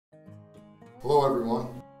Hello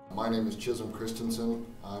everyone, my name is Chisholm Christensen.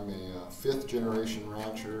 I'm a fifth generation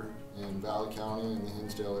rancher in Valley County in the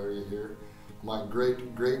Hinsdale area here. My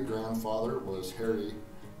great-great-grandfather was Harry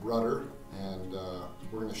Rutter, and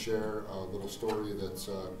we're going to share a little story that's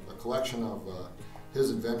a collection of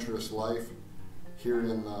his adventurous life here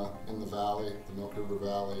in the valley, the Milk River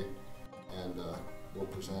Valley, and we'll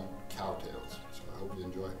present Cow Tales. So I hope you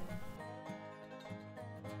enjoy.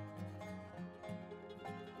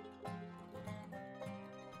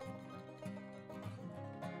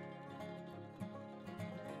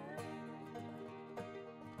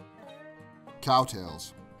 Cow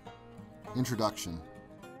Tales. Introduction.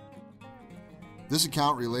 This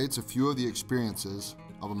account relates a few of the experiences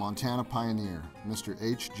of a Montana pioneer, Mr.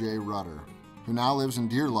 H.J. Rutter, who now lives in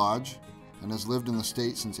Deer Lodge and has lived in the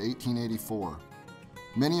state since 1884.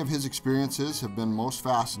 Many of his experiences have been most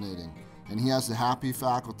fascinating, and he has the happy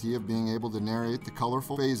faculty of being able to narrate the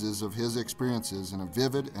colorful phases of his experiences in a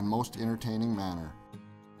vivid and most entertaining manner.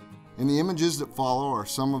 In the images that follow are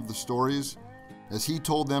some of the stories as he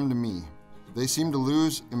told them to me. They seem to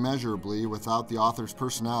lose immeasurably without the author's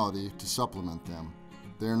personality to supplement them.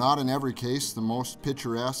 They are not in every case the most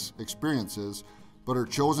picturesque experiences, but are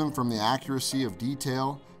chosen from the accuracy of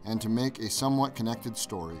detail and to make a somewhat connected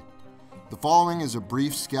story. The following is a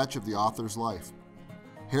brief sketch of the author's life.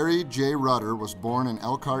 Harry J. Rutter was born in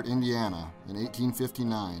Elkhart, Indiana in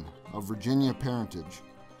 1859, of Virginia parentage.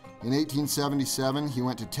 In 1877, he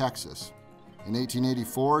went to Texas. In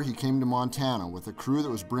 1884, he came to Montana with a crew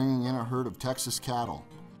that was bringing in a herd of Texas cattle.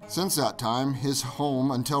 Since that time, his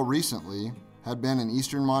home, until recently, had been in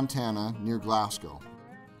eastern Montana near Glasgow.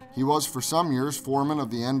 He was for some years foreman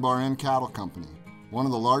of the N-Bar-N Cattle Company, one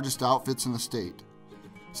of the largest outfits in the state.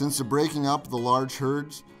 Since the breaking up of the large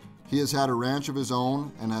herds, he has had a ranch of his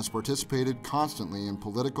own and has participated constantly in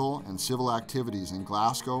political and civil activities in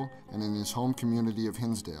Glasgow and in his home community of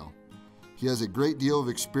Hinsdale. He has a great deal of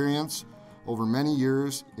experience over many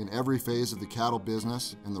years in every phase of the cattle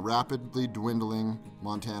business and the rapidly dwindling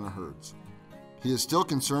Montana herds. He is still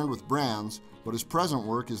concerned with brands, but his present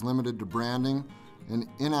work is limited to branding an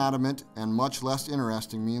inanimate and much less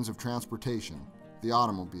interesting means of transportation, the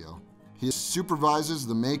automobile. He supervises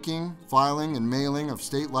the making, filing, and mailing of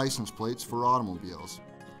state license plates for automobiles.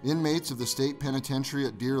 Inmates of the state penitentiary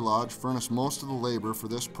at Deer Lodge furnish most of the labor for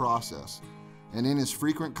this process, and in his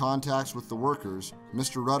frequent contacts with the workers,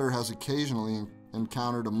 Mr. Rutter has occasionally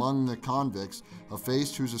encountered among the convicts a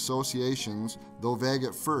face whose associations, though vague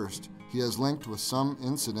at first, he has linked with some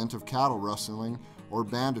incident of cattle rustling or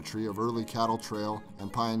banditry of early cattle trail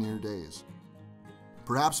and pioneer days.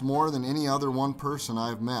 Perhaps more than any other one person I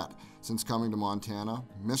have met since coming to Montana,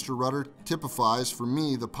 Mr. Rutter typifies for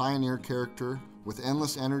me the pioneer character with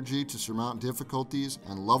endless energy to surmount difficulties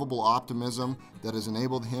and lovable optimism that has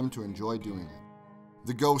enabled him to enjoy doing it.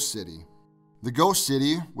 The Ghost City. The Ghost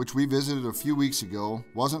City, which we visited a few weeks ago,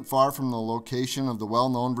 wasn't far from the location of the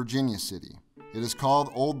well-known Virginia City. It is called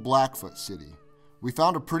Old Blackfoot City. We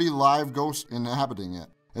found a pretty live ghost inhabiting it.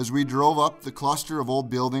 As we drove up the cluster of old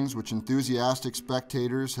buildings which enthusiastic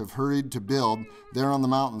spectators have hurried to build there on the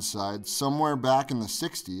mountainside, somewhere back in the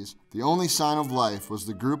 60s, the only sign of life was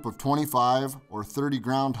the group of 25 or 30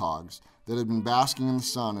 groundhogs that had been basking in the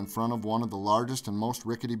sun in front of one of the largest and most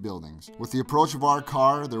rickety buildings. With the approach of our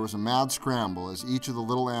car, there was a mad scramble as each of the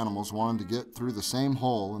little animals wanted to get through the same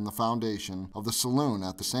hole in the foundation of the saloon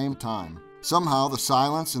at the same time. Somehow, the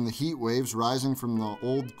silence and the heat waves rising from the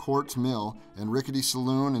old quartz mill and rickety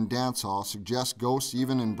saloon and dance hall suggest ghosts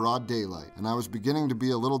even in broad daylight, and I was beginning to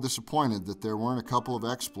be a little disappointed that there weren't a couple of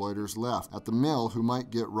exploiters left at the mill who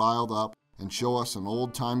might get riled up and show us an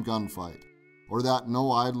old-time gunfight, or that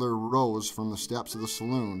no idler rose from the steps of the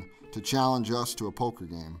saloon to challenge us to a poker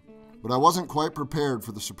game. But I wasn't quite prepared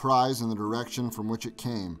for the surprise in the direction from which it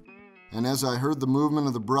came, and as I heard the movement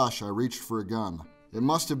of the brush, I reached for a gun. It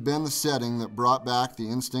must have been the setting that brought back the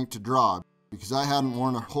instinct to draw, because I hadn't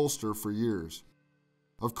worn a holster for years.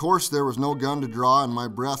 Of course, there was no gun to draw, and my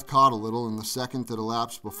breath caught a little in the second that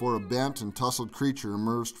elapsed before a bent and tousled creature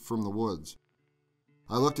emerged from the woods.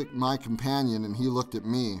 I looked at my companion, and he looked at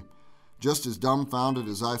me, just as dumbfounded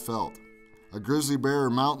as I felt. A grizzly bear or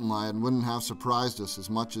mountain lion wouldn't have surprised us as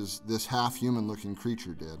much as this half-human-looking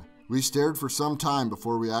creature did. We stared for some time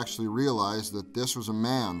before we actually realized that this was a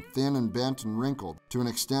man, thin and bent and wrinkled, to an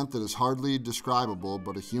extent that is hardly describable,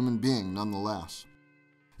 but a human being nonetheless.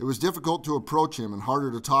 It was difficult to approach him and harder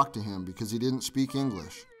to talk to him because he didn't speak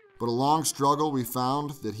English. But a long struggle, we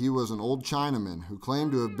found that he was an old Chinaman who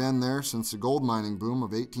claimed to have been there since the gold mining boom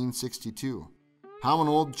of 1862. How an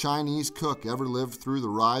old Chinese cook ever lived through the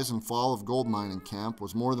rise and fall of gold mining camp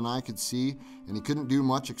was more than I could see, and he couldn't do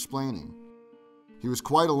much explaining. He was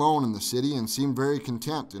quite alone in the city and seemed very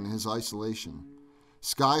content in his isolation.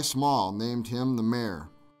 Sky Small named him the mayor,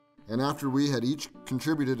 and after we had each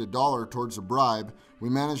contributed $1 towards a bribe, we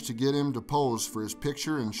managed to get him to pose for his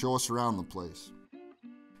picture and show us around the place.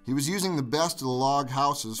 He was using the best of the log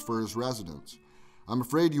houses for his residence. I'm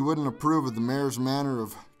afraid you wouldn't approve of the mayor's manner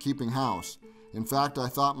of keeping house. In fact, I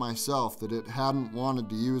thought myself that it hadn't wanted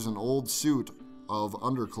to use an old suit of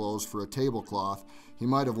underclothes for a tablecloth, he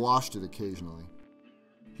might have washed it occasionally.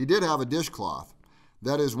 He did have a dishcloth,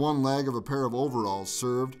 that is, one leg of a pair of overalls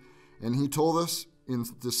served, and he told us in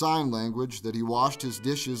the sign language that he washed his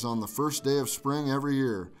dishes on the first day of spring every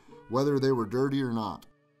year, whether they were dirty or not.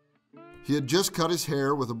 He had just cut his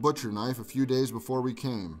hair with a butcher knife a few days before we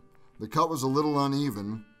came. The cut was a little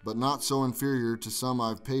uneven, but not so inferior to some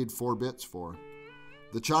I've paid 4 bits for.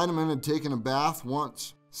 The Chinaman had taken a bath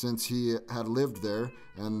once since he had lived there,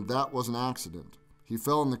 and that was an accident. He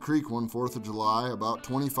fell in the creek one 4th of July about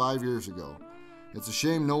 25 years ago. It's a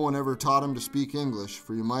shame no one ever taught him to speak English,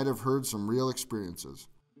 for you might have heard some real experiences.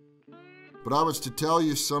 But I was to tell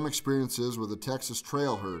you some experiences with a Texas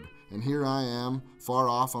trail herd, and here I am, far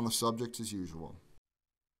off on the subject as usual.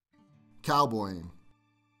 Cowboying.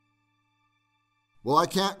 Well, I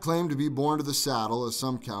can't claim to be born to the saddle, as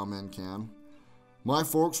some cowmen can. My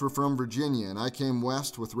folks were from Virginia, and I came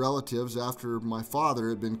west with relatives after my father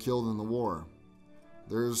had been killed in the war.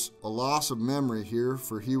 There's a loss of memory here,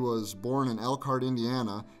 for he was born in Elkhart,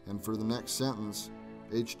 Indiana, and for the next sentence,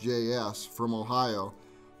 HJS, from Ohio,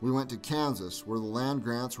 we went to Kansas, where the land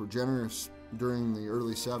grants were generous during the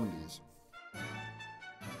early 70s.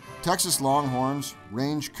 Texas Longhorns,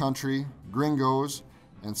 range country, gringos,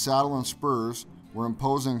 and saddle and spurs were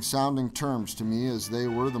imposing sounding terms to me, as they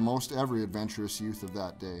were the most every adventurous youth of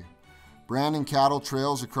that day. Branding cattle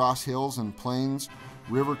trails across hills and plains,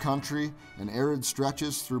 river country, and arid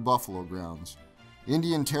stretches through buffalo grounds.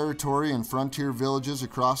 Indian territory and frontier villages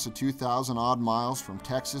across the 2,000-odd miles from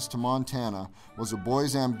Texas to Montana was a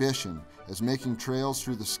boy's ambition, as making trails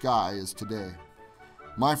through the sky is today.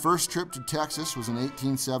 My first trip to Texas was in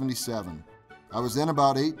 1877. I was then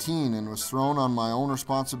about 18 and was thrown on my own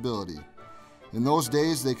responsibility. In those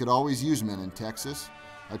days, they could always use men in Texas.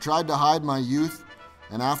 I tried to hide my youth,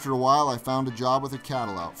 and after a while I found a job with a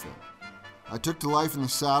cattle outfit. I took to life in the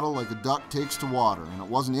saddle like a duck takes to water, and it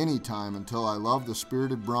wasn't any time until I loved the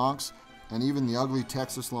spirited broncs and even the ugly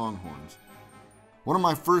Texas Longhorns. One of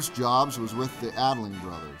my first jobs was with the Adling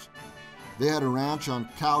brothers. They had a ranch on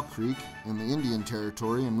Cow Creek in the Indian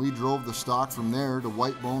Territory, and we drove the stock from there to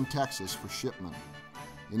Whitebone, Texas for shipment.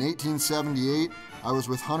 In 1878, I was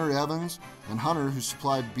with Hunter Evans, and Hunter, who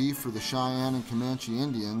supplied beef for the Cheyenne and Comanche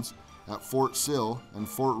Indians at Fort Sill and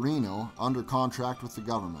Fort Reno under contract with the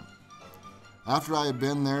government. After I had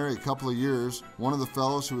been there a couple of years, one of the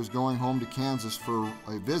fellows who was going home to Kansas for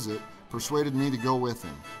a visit persuaded me to go with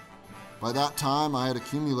him. By that time, I had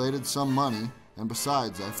accumulated some money, and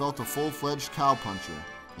besides, I felt a full-fledged cowpuncher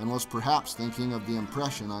and was perhaps thinking of the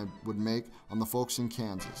impression I would make on the folks in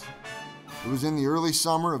Kansas. It was in the early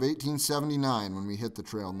summer of 1879 when we hit the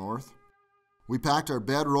trail north. We packed our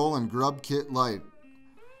bedroll and grub kit light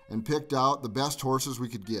and picked out the best horses we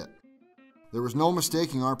could get. There was no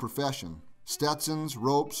mistaking our profession. Stetsons,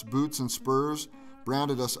 ropes, boots, and spurs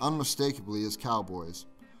branded us unmistakably as cowboys.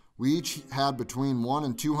 We each had between $100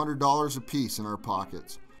 and $200 apiece in our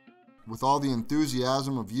pockets. With all the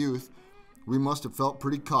enthusiasm of youth, we must have felt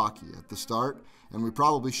pretty cocky at the start, and we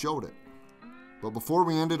probably showed it. But before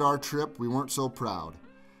we ended our trip, we weren't so proud.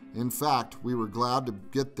 In fact, we were glad to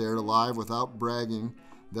get there alive without bragging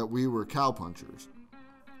that we were cowpunchers.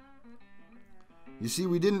 You see,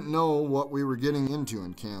 we didn't know what we were getting into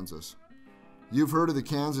in Kansas. You've heard of the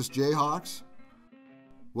Kansas Jayhawks?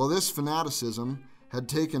 Well, this fanaticism had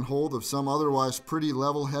taken hold of some otherwise pretty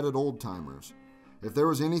level-headed old-timers. If there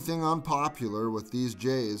was anything unpopular with these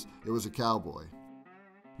Jays, it was a cowboy.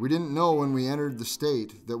 We didn't know when we entered the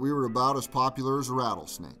state that we were about as popular as a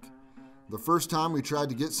rattlesnake. The first time we tried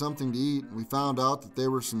to get something to eat, we found out that they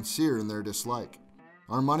were sincere in their dislike.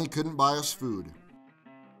 Our money couldn't buy us food.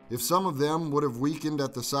 If some of them would have weakened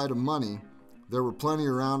at the sight of money, there were plenty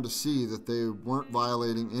around to see that they weren't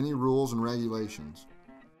violating any rules and regulations.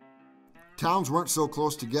 Towns weren't so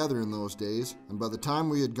close together in those days, and by the time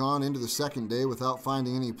we had gone into the second day without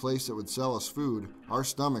finding any place that would sell us food, our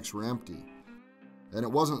stomachs were empty. And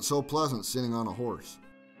it wasn't so pleasant sitting on a horse.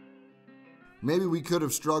 Maybe we could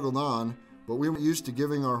have struggled on, but we were used to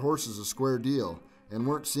giving our horses a square deal and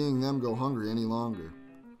weren't seeing them go hungry any longer.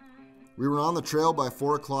 We were on the trail by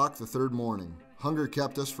 4 o'clock the third morning. Hunger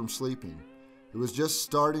kept us from sleeping. It was just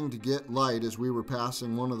starting to get light as we were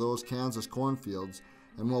passing one of those Kansas cornfields,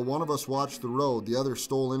 and while one of us watched the road, the other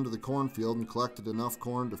stole into the cornfield and collected enough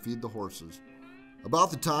corn to feed the horses.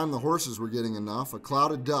 About the time the horses were getting enough, a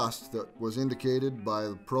cloud of dust that was indicated by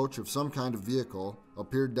the approach of some kind of vehicle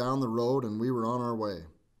appeared down the road, and we were on our way.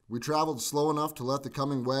 We traveled slow enough to let the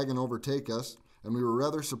coming wagon overtake us, and we were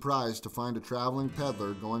rather surprised to find a traveling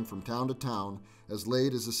peddler going from town to town as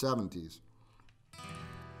late as the 70s.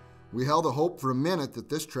 We held a hope for a minute that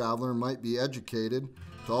this traveler might be educated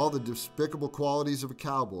to all the despicable qualities of a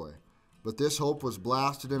cowboy, but this hope was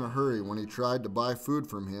blasted in a hurry when he tried to buy food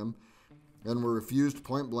from him and were refused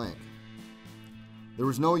point blank. There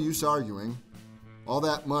was no use arguing. All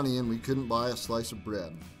that money and we couldn't buy a slice of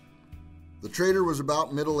bread. The trader was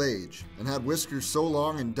about middle age and had whiskers so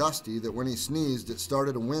long and dusty that when he sneezed it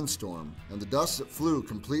started a windstorm, and the dust that flew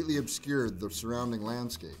completely obscured the surrounding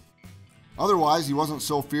landscape. Otherwise, he wasn't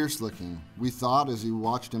so fierce looking, we thought as we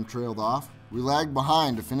watched him trailed off. We lagged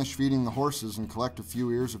behind to finish feeding the horses and collect a few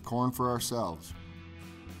ears of corn for ourselves.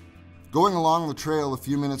 Going along the trail a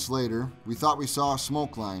few minutes later, we thought we saw a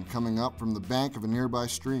smoke line coming up from the bank of a nearby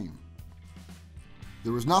stream.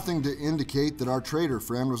 There was nothing to indicate that our trader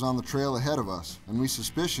friend was on the trail ahead of us, and we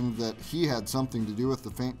suspicioned that he had something to do with the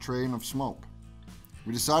faint train of smoke.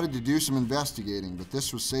 We decided to do some investigating, but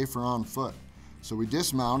this was safer on foot, so we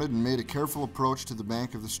dismounted and made a careful approach to the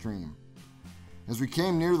bank of the stream. As we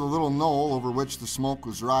came near the little knoll over which the smoke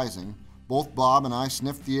was rising, both Bob and I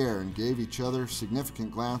sniffed the air and gave each other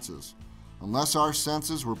significant glances. Unless our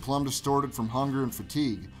senses were plumb distorted from hunger and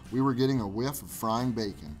fatigue, we were getting a whiff of frying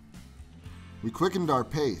bacon. We quickened our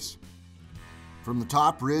pace. From the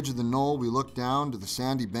top ridge of the knoll, we looked down to the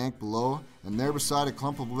sandy bank below, and there beside a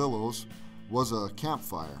clump of willows was a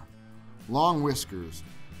campfire. Long Whiskers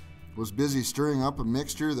was busy stirring up a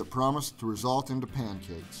mixture that promised to result into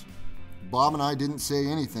pancakes. Bob and I didn't say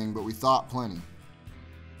anything, but we thought plenty.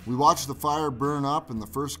 We watched the fire burn up and the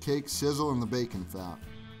first cake sizzle in the bacon fat.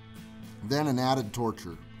 Then an added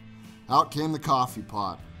torture. Out came the coffee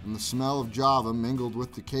pot, and the smell of Java mingled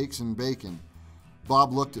with the cakes and bacon.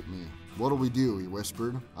 Bob looked at me. "What'll we do?" he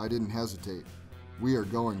whispered. I didn't hesitate. "We are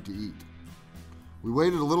going to eat." We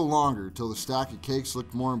waited a little longer till the stack of cakes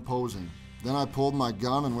looked more imposing. Then I pulled my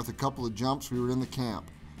gun, and with a couple of jumps we were in the camp,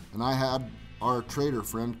 and I had our trader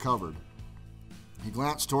friend covered. He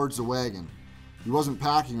glanced towards the wagon. He wasn't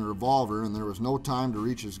packing a revolver, and there was no time to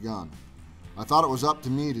reach his gun. I thought it was up to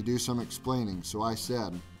me to do some explaining, so I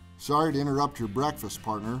said, "Sorry to interrupt your breakfast,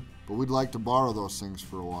 partner, but we'd like to borrow those things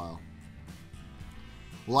for a while."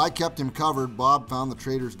 While I kept him covered, Bob found the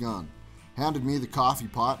trader's gun, handed me the coffee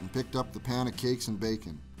pot, and picked up the pan of cakes and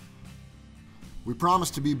bacon. We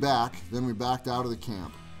promised to be back, then we backed out of the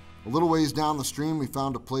camp. A little ways down the stream, we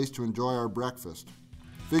found a place to enjoy our breakfast.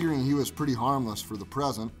 Figuring he was pretty harmless for the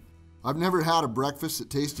present, I've never had a breakfast that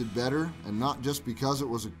tasted better, and not just because it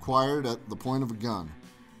was acquired at the point of a gun.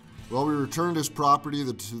 Well, we returned his property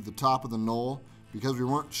to the top of the knoll because we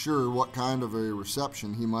weren't sure what kind of a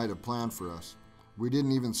reception he might have planned for us. We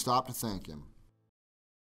didn't even stop to thank him.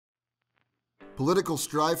 Political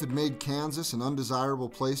strife had made Kansas an undesirable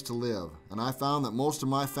place to live, and I found that most of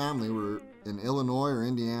my family were in Illinois or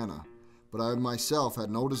Indiana, but I myself had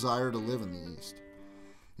no desire to live in the East.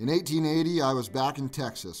 In 1880, I was back in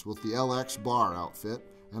Texas with the LX Bar outfit,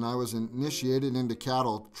 and I was initiated into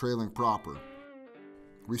cattle trailing proper.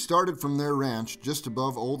 We started from their ranch just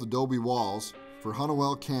above old adobe walls for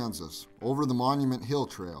Hunnewell, Kansas, over the Monument Hill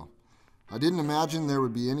Trail. I didn't imagine there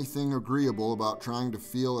would be anything agreeable about trying to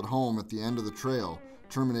feel at home at the end of the trail,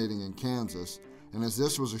 terminating in Kansas, and as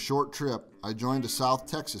this was a short trip, I joined a South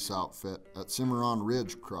Texas outfit at Cimarron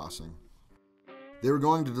Ridge Crossing. They were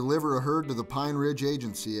going to deliver a herd to the Pine Ridge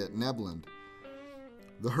Agency at Nebland.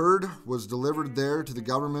 The herd was delivered there to the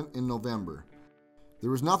government in November.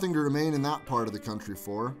 There was nothing to remain in that part of the country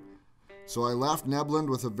for, so I left Nebland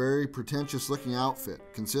with a very pretentious-looking outfit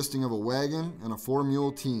consisting of a wagon and a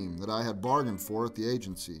 4-mule team that I had bargained for at the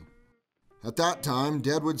agency. At that time,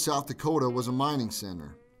 Deadwood, South Dakota was a mining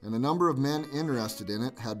center, and a number of men interested in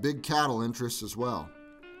it had big cattle interests as well.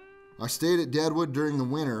 I stayed at Deadwood during the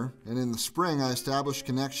winter, and in the spring I established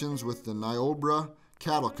connections with the Niobra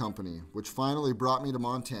Cattle Company, which finally brought me to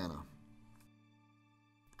Montana.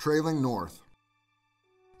 Trailing north.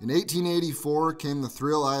 In 1884 came the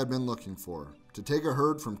thrill I had been looking for, to take a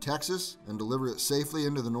herd from Texas and deliver it safely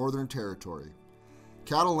into the Northern Territory.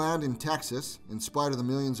 Cattle land in Texas, in spite of the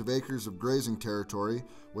millions of acres of grazing territory,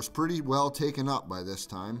 was pretty well taken up by this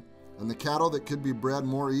time, and the cattle that could be bred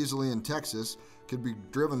more easily in Texas could be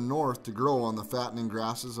driven north to grow on the fattening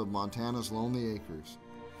grasses of Montana's lonely acres.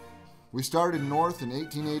 We started north in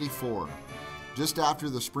 1884, just after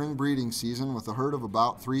the spring breeding season with a herd of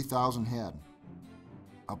about 3,000 head.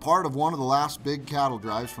 a part of one of the last big cattle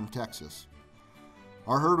drives from Texas.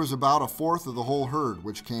 Our herd was about a fourth of the whole herd,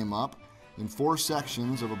 which came up in 4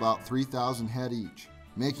 sections of about 3,000 head each,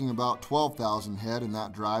 making about 12,000 head in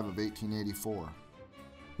that drive of 1884.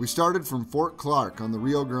 We started from Fort Clark on the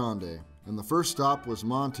Rio Grande, and the first stop was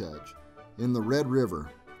Montage, in the Red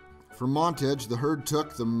River. From Montage, the herd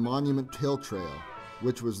took the Monument Hill Trail,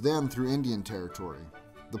 which was then through Indian Territory,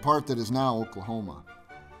 the part that is now Oklahoma.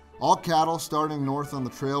 All cattle starting north on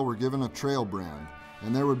the trail were given a trail brand,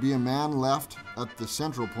 and there would be a man left at the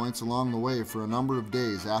central points along the way for a number of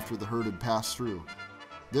days after the herd had passed through.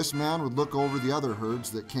 This man would look over the other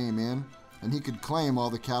herds that came in, and he could claim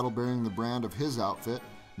all the cattle bearing the brand of his outfit,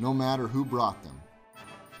 no matter who brought them.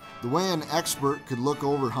 The way an expert could look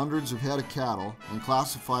over hundreds of head of cattle and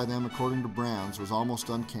classify them according to brands was almost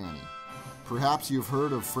uncanny. Perhaps you've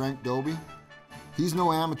heard of Frank Doby? He's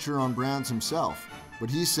no amateur on brands himself, but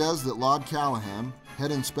he says that Lod Callahan,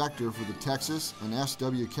 head inspector for the Texas and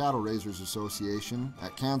SW Cattle Raisers Association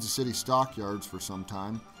at Kansas City stockyards for some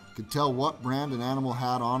time, could tell what brand an animal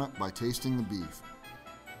had on it by tasting the beef.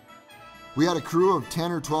 We had a crew of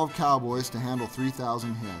 10 or 12 cowboys to handle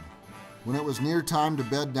 3,000 head. When it was near time to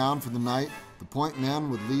bed down for the night, the point men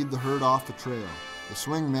would lead the herd off the trail. The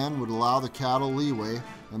swing men would allow the cattle leeway,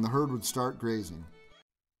 and the herd would start grazing.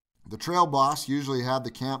 The trail boss usually had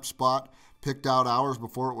the camp spot picked out hours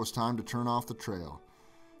before it was time to turn off the trail.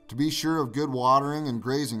 To be sure of good watering and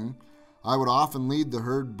grazing, I would often lead the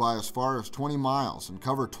herd by as far as 20 miles and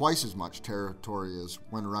cover twice as much territory as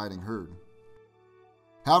when riding herd.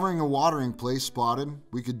 Having a watering place spotted,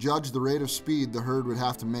 we could judge the rate of speed the herd would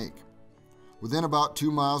have to make. Within about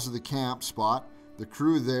 2 miles of the camp spot, the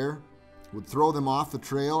crew there would throw them off the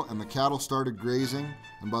trail and the cattle started grazing,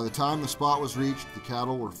 and by the time the spot was reached, the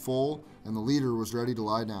cattle were full and the leader was ready to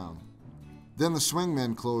lie down. Then the swing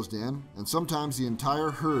men closed in, and sometimes the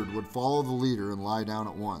entire herd would follow the leader and lie down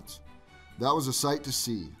at once. That was a sight to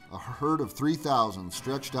see, a herd of 3,000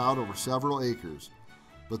 stretched out over several acres.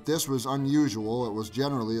 But this was unusual. It was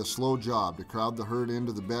generally a slow job to crowd the herd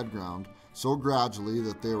into the bed ground so gradually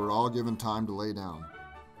that they were all given time to lay down.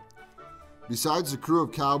 Besides the crew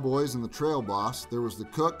of cowboys and the trail boss, there was the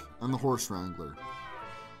cook and the horse wrangler.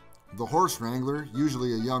 The horse wrangler,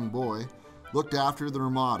 usually a young boy, looked after the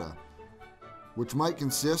ramada, which might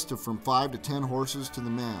consist of from 5 to 10 horses to the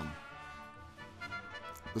man.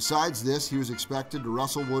 Besides this, he was expected to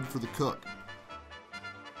rustle wood for the cook.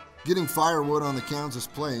 Getting firewood on the Kansas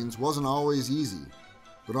plains wasn't always easy,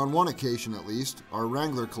 but on one occasion at least, our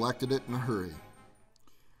wrangler collected it in a hurry.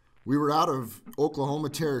 We were out of Oklahoma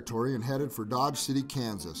Territory and headed for Dodge City,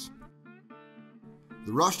 Kansas.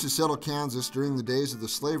 The rush to settle Kansas during the days of the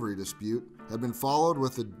slavery dispute had been followed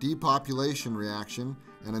with a depopulation reaction,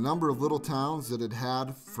 and a number of little towns that had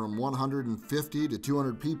had from 150 to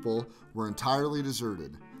 200 people were entirely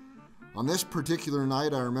deserted. On this particular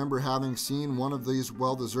night, I remember having seen one of these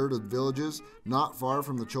well-deserted villages not far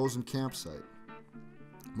from the chosen campsite.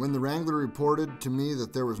 When the wrangler reported to me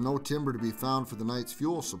that there was no timber to be found for the night's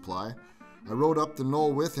fuel supply, I rode up the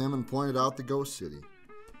knoll with him and pointed out the ghost city.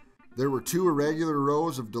 There were 2 irregular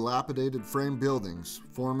rows of dilapidated frame buildings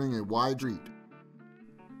forming a wide street.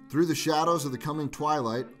 Through the shadows of the coming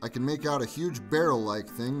twilight, I could make out a huge barrel-like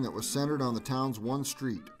thing that was centered on the town's one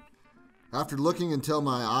street. After looking until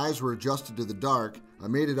my eyes were adjusted to the dark, I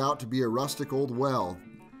made it out to be a rustic old well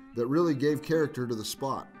that really gave character to the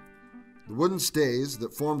spot. The wooden stays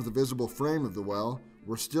that formed the visible frame of the well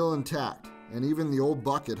were still intact, and even the old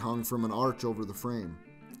bucket hung from an arch over the frame.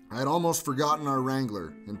 I had almost forgotten our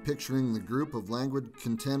wrangler in picturing the group of languid,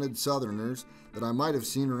 contented Southerners that I might have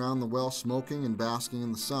seen around the well smoking and basking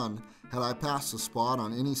in the sun had I passed the spot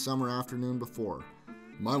on any summer afternoon before.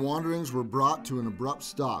 My wanderings were brought to an abrupt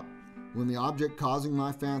stop when the object causing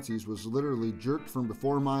my fancies was literally jerked from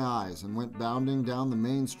before my eyes and went bounding down the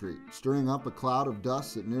main street, stirring up a cloud of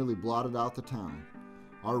dust that nearly blotted out the town.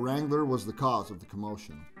 Our wrangler was the cause of the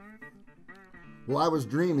commotion. While I was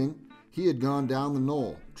dreaming, he had gone down the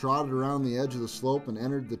knoll, trotted around the edge of the slope, and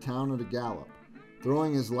entered the town at a gallop.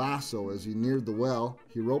 Throwing his lasso as he neared the well,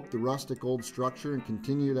 he roped the rustic old structure and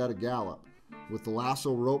continued at a gallop. With the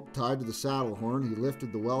lasso rope tied to the saddle horn, he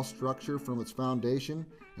lifted the well structure from its foundation,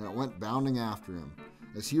 and it went bounding after him,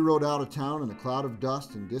 as he rode out of town in a cloud of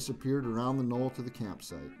dust and disappeared around the knoll to the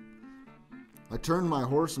campsite. I turned my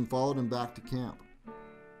horse and followed him back to camp.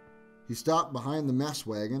 He stopped behind the mess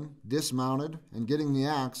wagon, dismounted, and getting the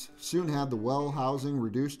axe, soon had the well housing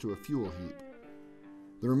reduced to a fuel heap.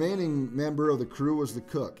 The remaining member of the crew was the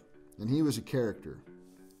cook, and he was a character.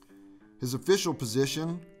 His official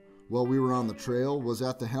position, while we were on the trail, was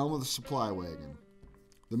at the helm of the supply wagon.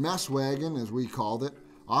 The mess wagon, as we called it,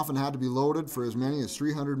 often had to be loaded for as many as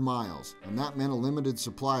 300 miles, and that meant a limited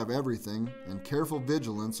supply of everything and careful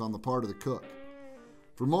vigilance on the part of the cook.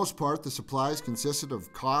 For most part, the supplies consisted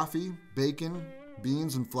of coffee, bacon,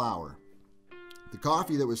 beans, and flour. The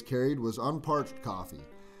coffee that was carried was unparched coffee,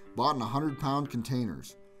 bought in 100-pound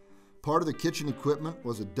containers. Part of the kitchen equipment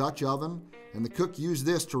was a Dutch oven, and the cook used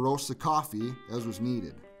this to roast the coffee as was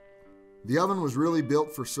needed. The oven was really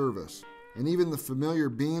built for service, and even the familiar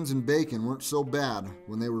beans and bacon weren't so bad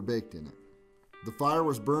when they were baked in it. The fire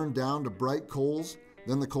was burned down to bright coals,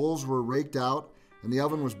 then the coals were raked out, and the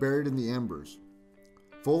oven was buried in the embers,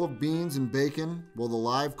 full of beans and bacon, while the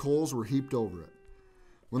live coals were heaped over it.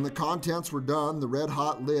 When the contents were done, the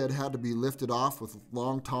red-hot lid had to be lifted off with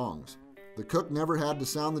long tongs. The cook never had to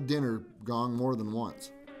sound the dinner gong more than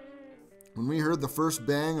once. When we heard the first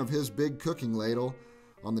bang of his big cooking ladle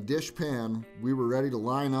on the dish pan, we were ready to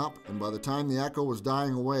line up, and by the time the echo was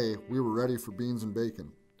dying away, we were ready for beans and bacon.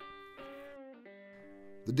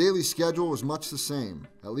 The daily schedule was much the same.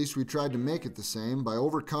 At least we tried to make it the same by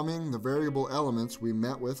overcoming the variable elements we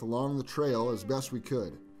met with along the trail as best we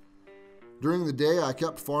could. During the day, I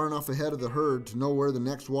kept far enough ahead of the herd to know where the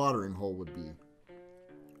next watering hole would be.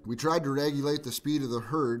 We tried to regulate the speed of the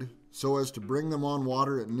herd so as to bring them on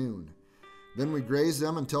water at noon. Then we grazed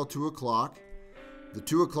them until 2 o'clock. The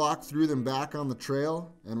 2 o'clock threw them back on the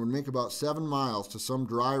trail and would make about 7 miles to some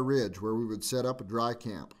dry ridge where we would set up a dry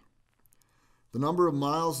camp. The number of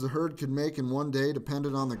miles the herd could make in one day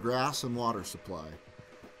depended on the grass and water supply.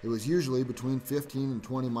 It was usually between 15 and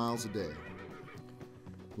 20 miles a day.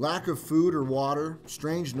 Lack of food or water,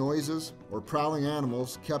 strange noises, or prowling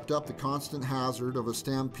animals kept up the constant hazard of a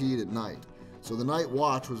stampede at night, so the night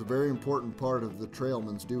watch was a very important part of the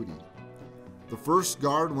trailman's duty. The first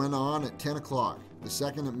guard went on at 10 o'clock, the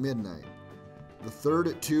second at midnight, the third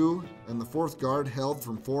at 2, and the fourth guard held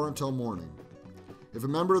from 4 until morning. If a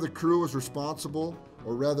member of the crew was responsible,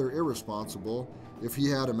 or rather irresponsible, if he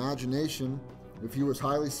had imagination, if he was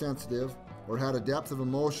highly sensitive, or had a depth of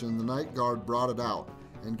emotion, the night guard brought it out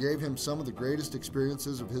and gave him some of the greatest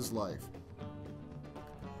experiences of his life.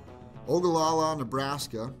 Ogallala,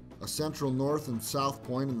 Nebraska, a central north and south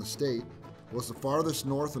point in the state, was the farthest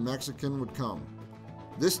north a Mexican would come.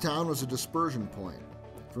 This town was a dispersion point.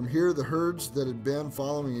 From here, the herds that had been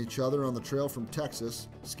following each other on the trail from Texas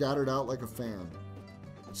scattered out like a fan.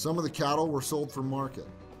 Some of the cattle were sold for market.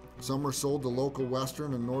 Some were sold to local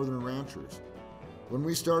western and northern ranchers. When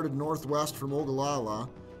we started northwest from Ogallala,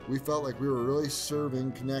 we felt like we were really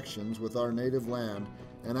serving connections with our native land,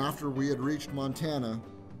 and after we had reached Montana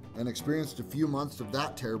and experienced a few months of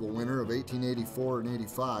that terrible winter of 1884 and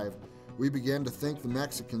 85, we began to think the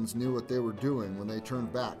Mexicans knew what they were doing when they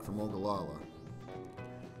turned back from Ogallala.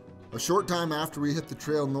 A short time after we hit the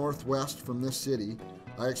trail northwest from this city,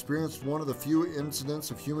 I experienced one of the few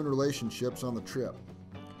incidents of human relationships on the trip.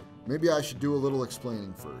 Maybe I should do a little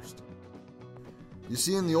explaining first. You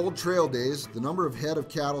see, in the old trail days, the number of head of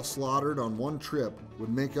cattle slaughtered on one trip would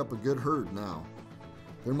make up a good herd now.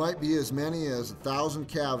 There might be as many as 1,000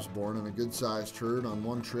 calves born in a good-sized herd on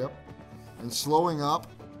one trip, and slowing up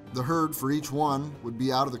the herd for each one would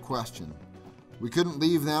be out of the question. We couldn't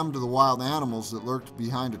leave them to the wild animals that lurked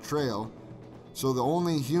behind a trail, so the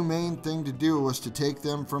only humane thing to do was to take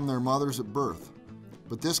them from their mothers at birth.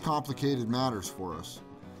 But this complicated matters for us.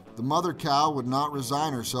 The mother cow would not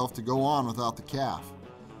resign herself to go on without the calf.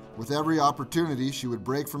 With every opportunity, she would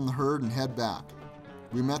break from the herd and head back.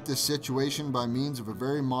 We met this situation by means of a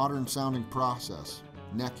very modern-sounding process,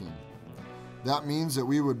 necking. That means that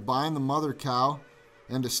we would bind the mother cow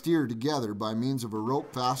and a steer together by means of a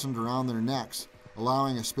rope fastened around their necks,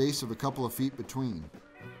 allowing a space of a couple of feet between.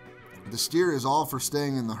 The steer is all for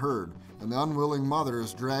staying in the herd, and the unwilling mother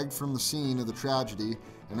is dragged from the scene of the tragedy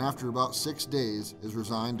and after about 6 days is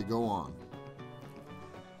resigned to go on.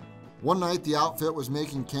 One night the outfit was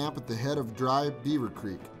making camp at the head of Dry Beaver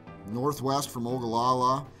Creek, northwest from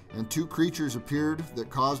Ogallala, and 2 creatures appeared that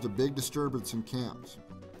caused a big disturbance in camps.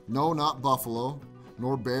 No, not buffalo,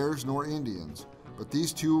 nor bears, nor Indians, but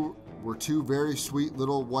these 2 were 2 very sweet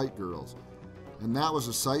little white girls, and that was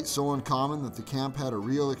a sight so uncommon that the camp had a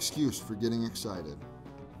real excuse for getting excited.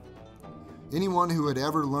 Anyone who had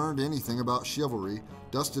ever learned anything about chivalry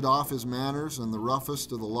dusted off his manners, and the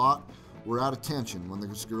roughest of the lot were at attention when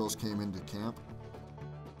these girls came into camp.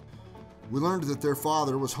 We learned that their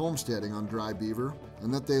father was homesteading on Dry Beaver,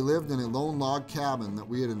 and that they lived in a lone log cabin that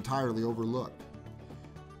we had entirely overlooked.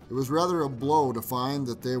 It was rather a blow to find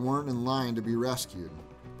that they weren't in line to be rescued,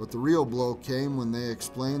 but the real blow came when they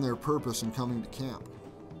explained their purpose in coming to camp.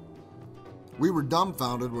 We were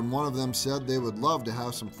dumbfounded when one of them said they would love to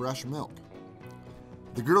have some fresh milk.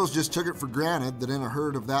 The girls just took it for granted that in a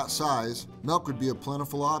herd of that size, milk would be a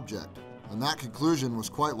plentiful object, and that conclusion was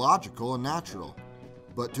quite logical and natural.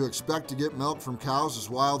 But to expect to get milk from cows as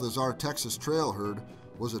wild as our Texas trail herd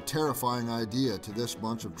was a terrifying idea to this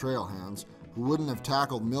bunch of trail hands who wouldn't have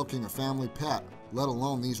tackled milking a family pet, let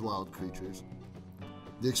alone these wild creatures.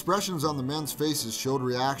 The expressions on the men's faces showed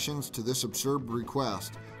reactions to this absurd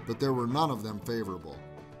request, but there were none of them favorable.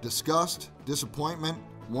 Disgust, disappointment,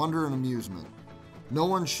 wonder, and amusement. No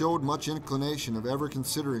one showed much inclination of ever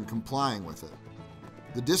considering complying with it.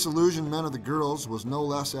 The disillusionment of the girls was no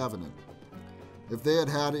less evident. If they had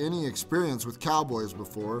had any experience with cowboys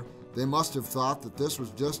before, they must have thought that this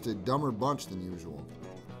was just a dumber bunch than usual.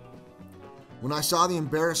 When I saw the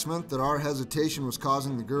embarrassment that our hesitation was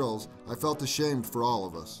causing the girls, I felt ashamed for all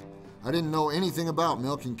of us. I didn't know anything about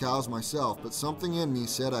milking cows myself, but something in me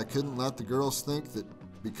said I couldn't let the girls think that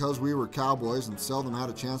because we were cowboys and seldom had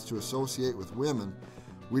a chance to associate with women,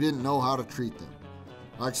 we didn't know how to treat them.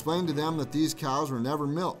 I explained to them that these cows were never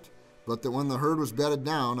milked, but that when the herd was bedded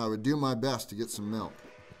down, I would do my best to get some milk.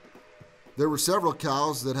 There were several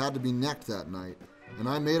cows that had to be necked that night, and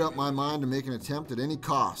I made up my mind to make an attempt at any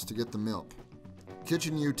cost to get the milk.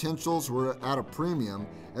 Kitchen utensils were at a premium,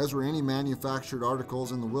 as were any manufactured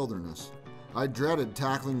articles in the wilderness. I dreaded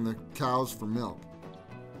tackling the cows for milk.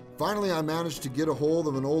 Finally, I managed to get a hold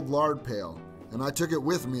of an old lard pail, and I took it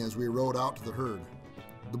with me as we rode out to the herd.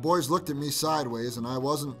 The boys looked at me sideways, and I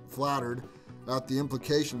wasn't flattered at the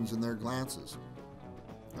implications in their glances.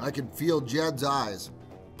 I could feel Jed's eyes.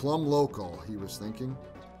 Plumb local, he was thinking.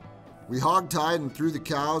 We hog-tied and threw the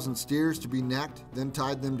cows and steers to be necked, then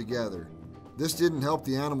tied them together. This didn't help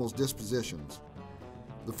the animals' dispositions.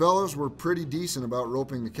 The fellows were pretty decent about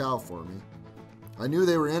roping the cow for me. I knew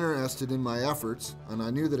they were interested in my efforts, and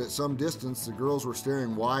I knew that at some distance the girls were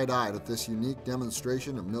staring wide-eyed at this unique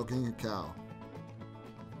demonstration of milking a cow.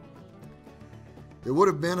 It would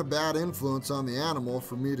have been a bad influence on the animal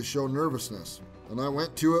for me to show nervousness, and I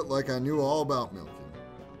went to it like I knew all about milking.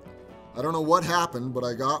 I don't know what happened, but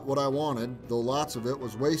I got what I wanted, though lots of it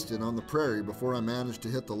was wasted on the prairie before I managed to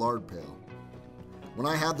hit the lard pail. When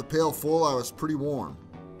I had the pail full, I was pretty warm.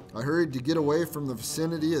 I hurried to get away from the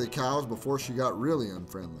vicinity of the cows before she got really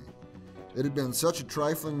unfriendly. It had been such a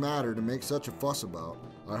trifling matter to make such a fuss about,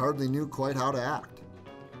 I hardly knew quite how to act.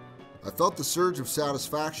 I felt the surge of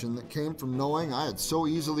satisfaction that came from knowing I had so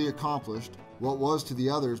easily accomplished what was to the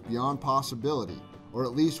others beyond possibility, or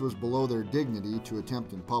at least was below their dignity to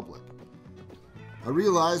attempt in public. I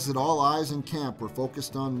realized that all eyes in camp were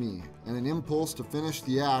focused on me, and an impulse to finish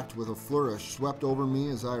the act with a flourish swept over me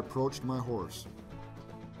as I approached my horse.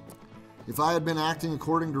 If I had been acting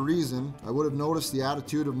according to reason, I would have noticed the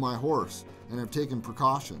attitude of my horse and have taken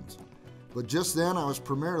precautions. But just then I was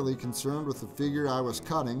primarily concerned with the figure I was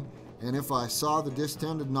cutting, and if I saw the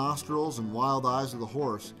distended nostrils and wild eyes of the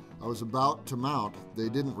horse I was about to mount, they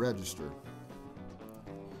didn't register.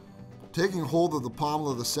 Taking hold of the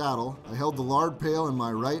pommel of the saddle, I held the lard pail in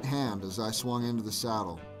my right hand as I swung into the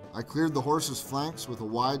saddle. I cleared the horse's flanks with a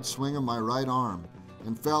wide swing of my right arm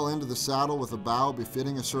and fell into the saddle with a bow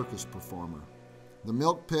befitting a circus performer. The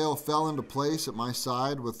milk pail fell into place at my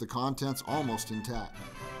side with the contents almost intact.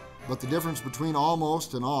 But the difference between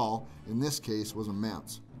almost and all, in this case, was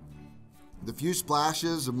immense. The few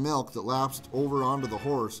splashes of milk that lapsed over onto the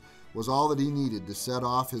horse was all that he needed to set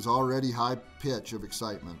off his already high pitch of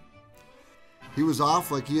excitement. He was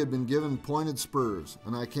off like he had been given pointed spurs,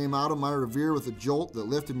 and I came out of my reverie with a jolt that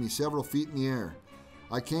lifted me several feet in the air.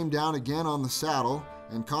 I came down again on the saddle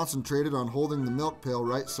and concentrated on holding the milk pail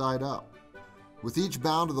right side up. With each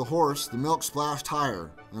bound of the horse, the milk splashed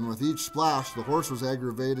higher, and with each splash, the horse was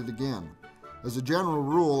aggravated again. As a general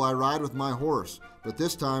rule, I ride with my horse, but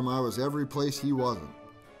this time I was every place he wasn't.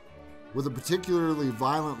 With a particularly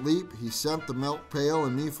violent leap, he sent the milk pail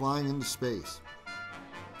and me flying into space.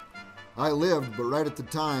 I lived, but right at the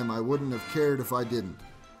time, I wouldn't have cared if I didn't.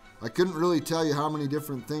 I couldn't really tell you how many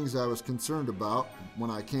different things I was concerned about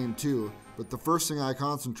when I came to, but the first thing I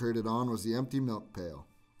concentrated on was the empty milk pail.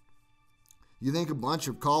 You think a bunch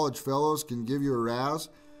of college fellows can give you a razz?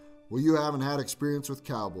 Well, you haven't had experience with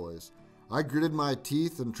cowboys. I gritted my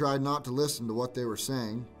teeth and tried not to listen to what they were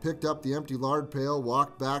saying, picked up the empty lard pail,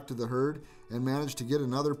 walked back to the herd, and managed to get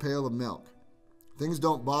another pail of milk. Things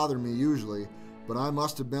don't bother me usually, but I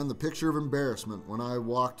must have been the picture of embarrassment when I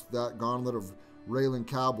walked that gauntlet of railing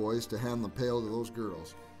cowboys to hand the pail to those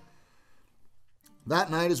girls.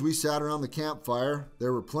 That night as we sat around the campfire,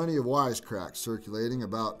 there were plenty of wisecracks circulating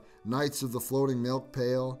about Knights of the Floating Milk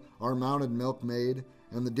Pail, our mounted milkmaid,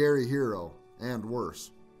 and the dairy hero, and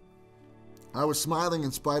worse. I was smiling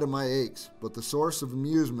in spite of my aches, but the source of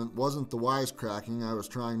amusement wasn't the wisecracking I was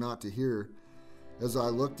trying not to hear as I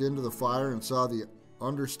looked into the fire and saw the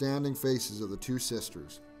understanding faces of the two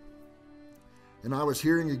sisters. And I was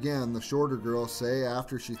hearing again the shorter girl say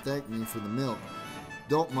after she thanked me for the milk,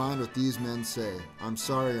 "Don't mind what these men say. I'm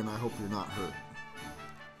sorry and I hope you're not hurt."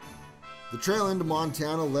 The trail into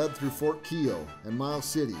Montana led through Fort Keogh and Miles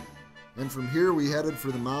City, and from here we headed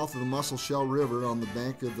for the mouth of the Musselshell River on the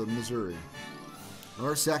bank of the Missouri.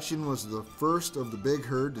 Our section was the first of the big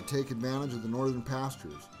herd to take advantage of the northern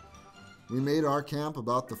pastures. We made our camp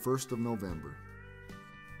about the 1st of November.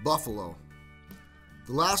 Buffalo.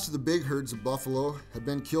 The last of the big herds of buffalo had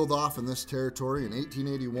been killed off in this territory in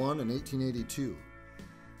 1881 and 1882.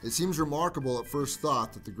 It seems remarkable at first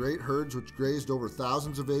thought that the great herds which grazed over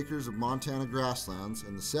thousands of acres of Montana grasslands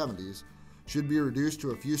in the 70s should be reduced to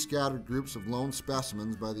a few scattered groups of lone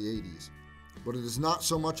specimens by the 80s. But it is not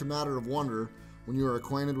so much a matter of wonder when you are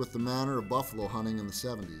acquainted with the manner of buffalo hunting in the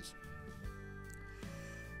 70s.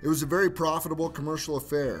 It was a very profitable commercial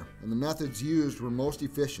affair, and the methods used were most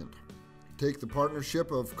efficient. Take the partnership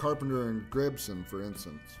of Carpenter and Grebson, for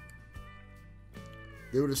instance.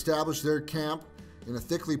 They would establish their camp in a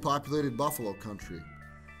thickly populated buffalo country.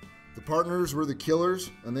 The partners were the killers,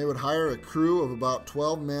 and they would hire a crew of about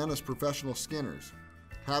 12 men as professional skinners.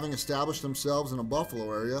 Having established themselves in a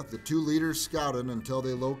buffalo area, the two leaders scouted until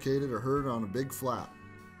they located a herd on a big flat.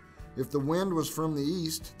 If the wind was from the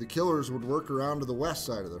east, the killers would work around to the west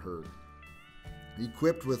side of the herd.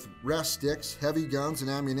 Equipped with rest sticks, heavy guns, and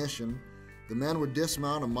ammunition, the men would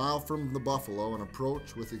dismount a mile from the buffalo and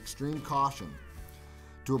approach with extreme caution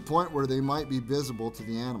to a point where they might be visible to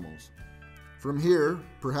the animals. From here,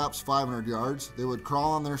 perhaps 500 yards, they would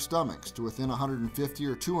crawl on their stomachs to within 150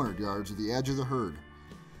 or 200 yards of the edge of the herd.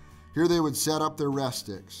 Here they would set up their rest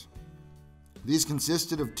sticks. These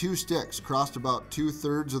consisted of 2 sticks crossed about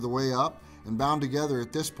 2/3 of the way up and bound together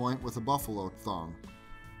at this point with a buffalo thong.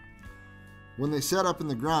 When they set up in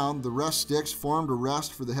the ground, the rest sticks formed a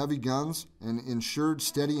rest for the heavy guns and ensured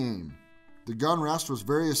steady aim. The gun rest was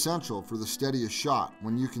very essential for the steadiest shot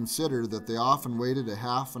when you consider that they often waited a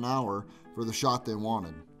half an hour for the shot they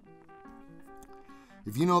wanted.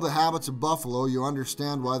 If you know the habits of buffalo, you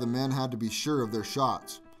understand why the men had to be sure of their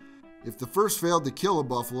shots. If the first failed to kill a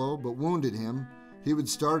buffalo but wounded him, he would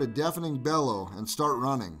start a deafening bellow and start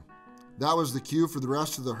running. That was the cue for the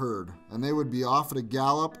rest of the herd, and they would be off at a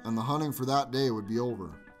gallop, and the hunting for that day would be over.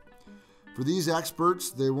 For these experts,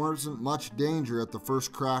 there wasn't much danger at the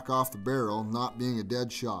first crack off the barrel, not being a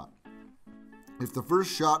dead shot. If the first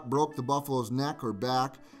shot broke the buffalo's neck or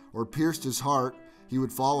back or pierced his heart, he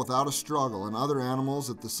would fall without a struggle, and other animals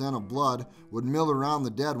at the scent of blood would mill around the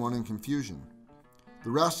dead one in confusion.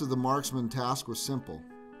 The rest of the marksman task was simple.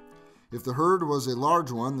 If the herd was a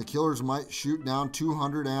large one, the killers might shoot down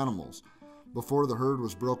 200 animals before the herd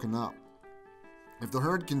was broken up. If the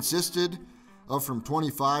herd consisted of from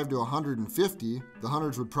 25 to 150, the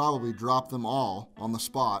hunters would probably drop them all on the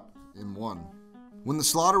spot in one. When the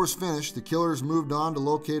slaughter was finished, the killers moved on to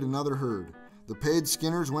locate another herd. The paid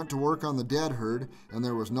skinners went to work on the dead herd, and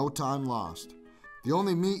there was no time lost. The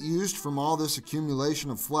only meat used from all this accumulation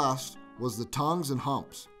of flesh was the tongues and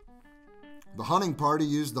humps. The hunting party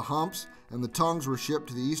used the humps, and the tongues were shipped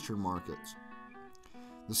to the eastern markets.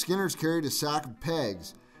 The skinners carried a sack of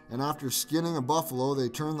pegs, and after skinning a buffalo, they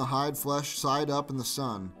turned the hide flesh side up in the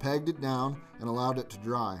sun, pegged it down, and allowed it to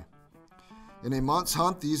dry. In a month's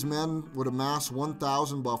hunt, these men would amass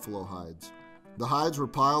 1,000 buffalo hides. The hides were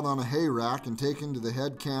piled on a hay rack and taken to the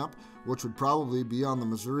head camp, which would probably be on the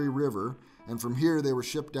Missouri River, and from here they were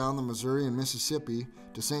shipped down the Missouri and Mississippi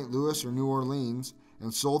to St. Louis or New Orleans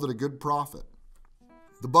and sold at a good profit.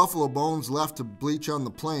 The buffalo bones left to bleach on the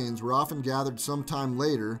plains were often gathered sometime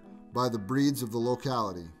later by the breeds of the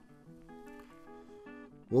locality.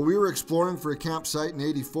 While we were exploring for a campsite in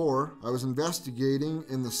 '84, I was investigating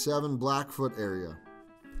in the 7 Blackfoot area.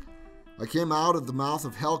 I came out of the mouth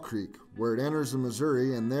of Hell Creek, where it enters the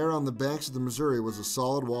Missouri, and there on the banks of the Missouri was a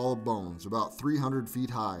solid wall of bones, about 300 feet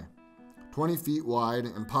high, 20 feet wide,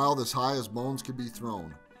 and piled as high as bones could be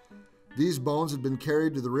thrown. These bones had been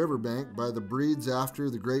carried to the riverbank by the breeds after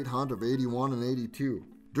the great hunt of '81 and '82.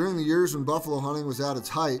 During the years when buffalo hunting was at its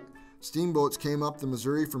height, steamboats came up the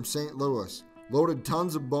Missouri from St. Louis, loaded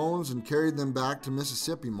tons of bones, and carried them back to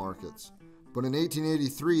Mississippi markets. But in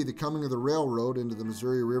 1883, the coming of the railroad into the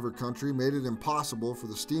Missouri River country made it impossible for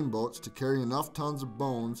the steamboats to carry enough tons of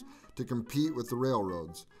bones to compete with the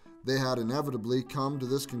railroads. They had inevitably come to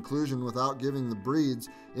this conclusion without giving the breeds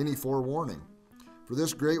any forewarning. For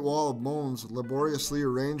this great wall of bones, laboriously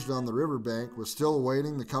arranged on the riverbank, was still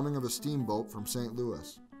awaiting the coming of a steamboat from St.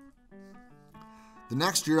 Louis. The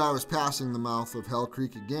next year I was passing the mouth of Hell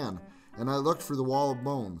Creek again, and I looked for the wall of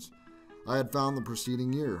bones I had found the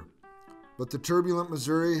preceding year. But the turbulent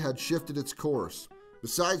Missouri had shifted its course.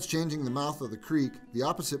 Besides changing the mouth of the creek, the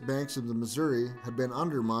opposite banks of the Missouri had been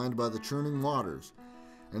undermined by the churning waters,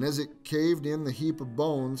 and as it caved in, the heap of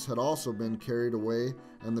bones had also been carried away,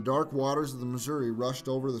 and the dark waters of the Missouri rushed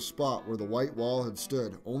over the spot where the white wall had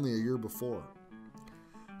stood only a year before.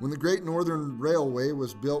 When the Great Northern Railway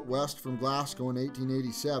was built west from Glasgow in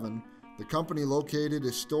 1887, the company located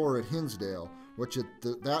a store at Hinsdale, which at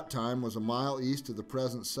that time was a mile east of the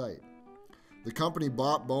present site. The company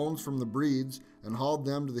bought bones from the breeds and hauled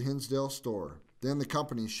them to the Hinsdale store. Then the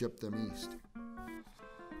company shipped them east.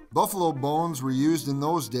 Buffalo bones were used in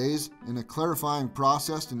those days in a clarifying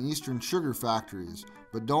process in eastern sugar factories,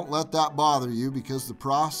 but don't let that bother you because the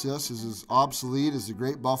process is as obsolete as the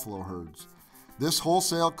great buffalo herds. This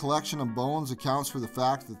wholesale collection of bones accounts for the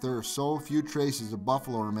fact that there are so few traces of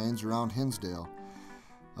buffalo remains around Hinsdale,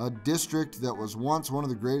 a district that was once one of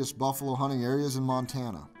the greatest buffalo hunting areas in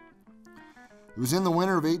Montana. It was in the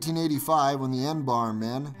winter of 1885 when the N-Bar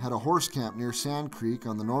men had a horse camp near Sand Creek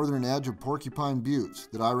on the northern edge of Porcupine Buttes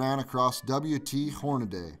that I ran across W.T.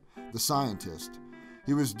 Hornaday, the scientist.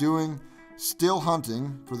 He was doing still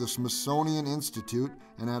hunting for the Smithsonian Institute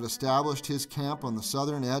and had established his camp on the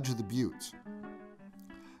southern edge of the Buttes.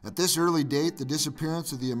 At this early date, the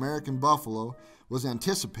disappearance of the American buffalo was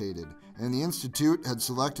anticipated, and the Institute had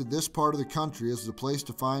selected this part of the country as the place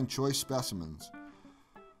to find choice specimens.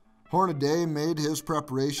 Hornaday made his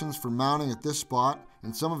preparations for mounting at this spot,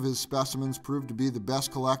 and some of his specimens proved to be the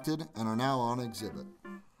best collected and are now on exhibit.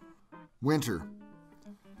 Winter.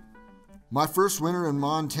 My first winter in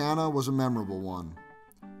Montana was a memorable one.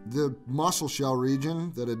 The Musselshell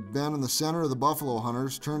region that had been in the center of the buffalo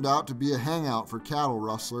hunters turned out to be a hangout for cattle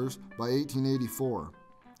rustlers by 1884.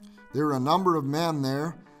 There were a number of men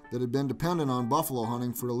there that had been dependent on buffalo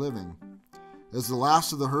hunting for a living. As the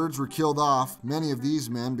last of the herds were killed off, many of these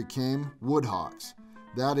men became woodhawks.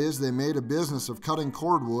 That is, they made a business of cutting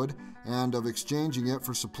cordwood and of exchanging it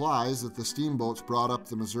for supplies that the steamboats brought up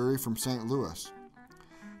the Missouri from St. Louis.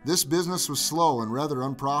 This business was slow and rather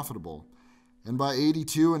unprofitable, and by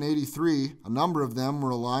 82 and 83, a number of them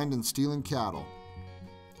were aligned in stealing cattle.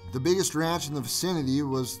 The biggest ranch in the vicinity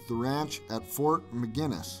was the ranch at Fort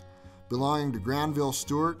McGinnis, belonging to Granville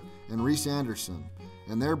Stewart and Reese Anderson,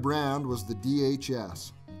 and their brand was the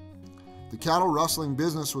DHS. The cattle rustling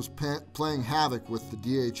business was playing havoc with the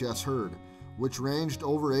DHS herd, which ranged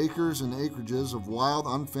over acres and acreages of wild,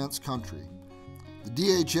 unfenced country. The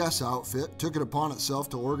DHS outfit took it upon itself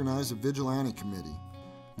to organize a vigilante committee.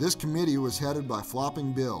 This committee was headed by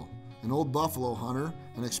Flopping Bill, an old buffalo hunter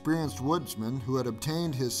and experienced woodsman who had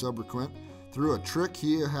obtained his sobriquet through a trick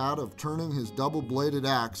he had of turning his double-bladed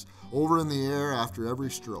axe over in the air after every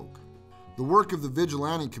stroke. The work of the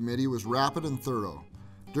Vigilante Committee was rapid and thorough.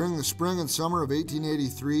 During the spring and summer of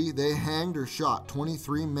 1883, they hanged or shot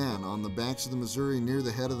 23 men on the banks of the Missouri near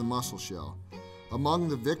the head of the Musselshell. Among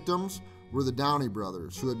the victims were the Downey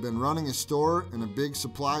brothers, who had been running a store and a big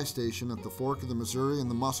supply station at the fork of the Missouri and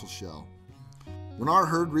the Musselshell. When our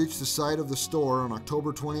herd reached the site of the store on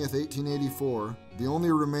October 20th, 1884, the only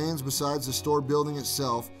remains besides the store building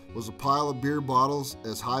itself was a pile of beer bottles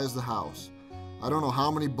as high as the house. I don't know how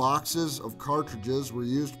many boxes of cartridges were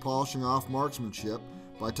used polishing off marksmanship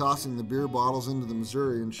by tossing the beer bottles into the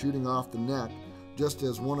Missouri and shooting off the neck just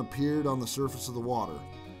as one appeared on the surface of the water.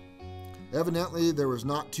 Evidently, there was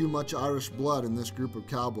not too much Irish blood in this group of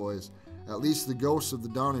cowboys. At least the ghosts of the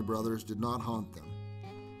Downey brothers did not haunt them.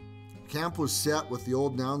 Camp was set with the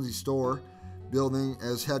old Downsy store building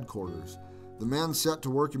as headquarters. The men set to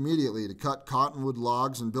work immediately to cut cottonwood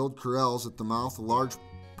logs and build corrals at the mouth of Large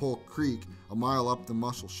Polk Creek, a mile up the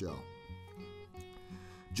Musselshell.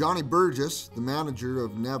 Johnny Burgess, the manager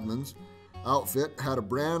of Nevman's outfit, had a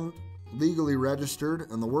brand legally registered,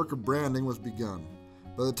 and the work of branding was begun.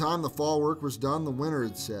 By the time the fall work was done, the winter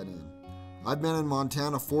had set in. I've been in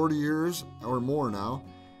Montana 40 years or more now,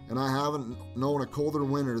 and I haven't known a colder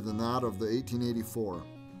winter than that of the 1884.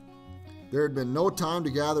 There had been no time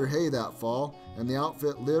to gather hay that fall, and the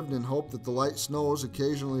outfit lived in hope that the light snows,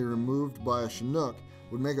 occasionally removed by a Chinook,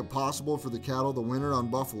 would make it possible for the cattle to winter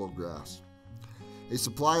on buffalo grass. A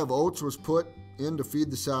supply of oats was put in to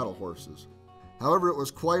feed the saddle horses. However, it was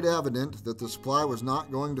quite evident that the supply was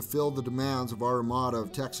not going to fill the demands of our armada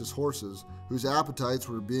of Texas horses, whose appetites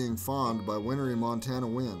were being fawned by wintry Montana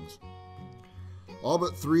winds. All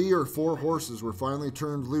but 3 or 4 horses were finally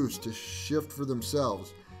turned loose to shift for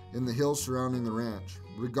themselves in the hills surrounding the ranch.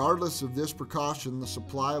 Regardless of this precaution, the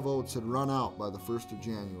supply of oats had run out by the 1st of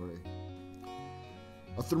January.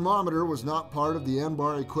 A thermometer was not part of the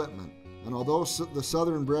N-bar equipment, and although the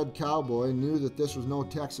southern-bred cowboy knew that this was no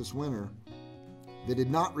Texas winter, they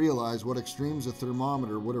did not realize what extremes a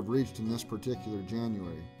thermometer would have reached in this particular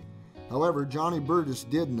January. However, Johnny Burgess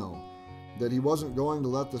did know that he wasn't going to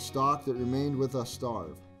let the stock that remained with us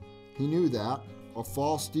starve. He knew that, a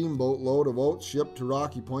fall steamboat load of oats shipped to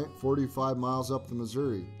Rocky Point 45 miles up the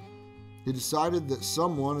Missouri. He decided that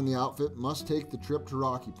someone in the outfit must take the trip to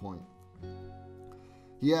Rocky Point.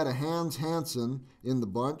 He had a Hans Hansen in the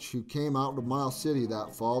bunch who came out to Miles City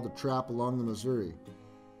that fall to trap along the Missouri.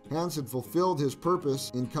 Hans had fulfilled his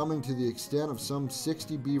purpose in coming to the extent of some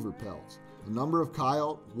 60 beaver pelts, a number of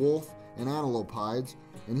coyote, wolf, and antelope hides,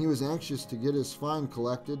 and he was anxious to get his find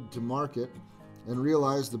collected to market and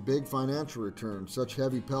realize the big financial return such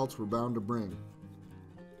heavy pelts were bound to bring.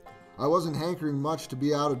 I wasn't hankering much to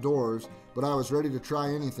be out of doors, but I was ready to try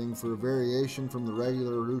anything for a variation from the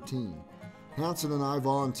regular routine. Hansen and I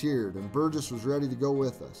volunteered, and Burgess was ready to go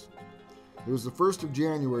with us. It was the 1st of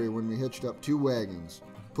January when we hitched up 2 wagons,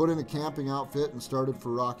 put in a camping outfit, and started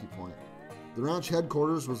for Rocky Point. The ranch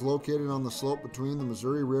headquarters was located on the slope between the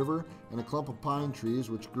Missouri River and a clump of pine trees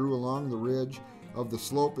which grew along the ridge of the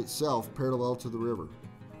slope itself parallel to the river.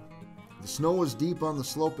 The snow was deep on the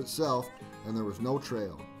slope itself, and there was no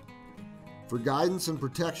trail. For guidance and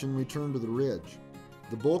protection, we turned to the ridge.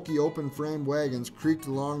 The bulky open-frame wagons creaked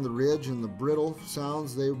along the ridge, and the brittle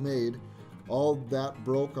sounds they made, all that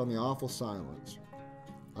broke on the awful silence.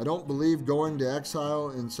 I don't believe going to exile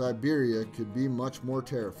in Siberia could be much more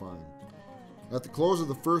terrifying. At the close of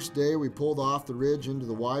the first day, we pulled off the ridge into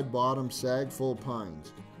the wide-bottomed sag full of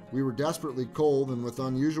pines. We were desperately cold, and with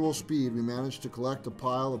unusual speed, we managed to collect a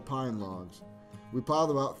pile of pine logs. We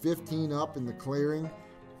piled about 15 up in the clearing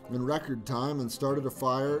in record time and started a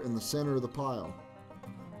fire in the center of the pile.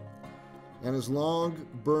 And as log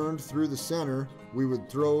burned through the center, we would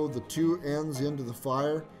throw the 2 ends into the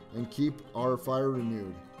fire and keep our fire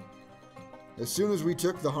renewed. As soon as we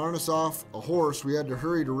took the harness off a horse, we had to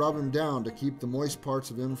hurry to rub him down to keep the moist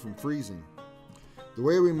parts of him from freezing. The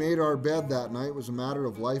way we made our bed that night was a matter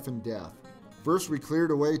of life and death. First, we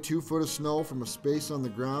cleared away 2 foot of snow from a space on the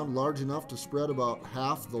ground large enough to spread about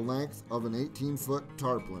half the length of an 18-foot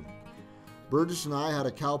tarpaulin. Burgess and I had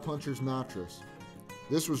a cowpuncher's mattress.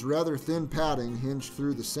 This was rather thin padding hinged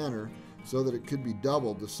through the center so that it could be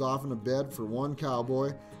doubled to soften a bed for 1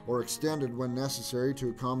 cowboy or extended when necessary to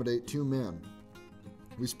accommodate 2 men.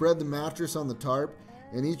 We spread the mattress on the tarp,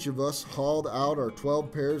 and each of us hauled out our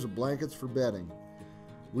 12 pairs of blankets for bedding.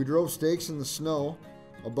 We drove stakes in the snow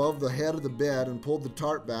above the head of the bed and pulled the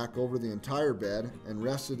tarp back over the entire bed and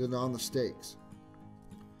rested it on the stakes.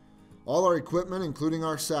 All our equipment, including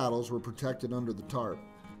our saddles, were protected under the tarp.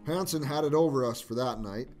 Hansen had it over us for that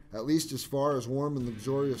night, at least as far as warm and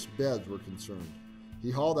luxurious beds were concerned. He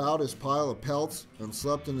hauled out his pile of pelts and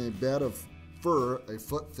slept in a bed of fur a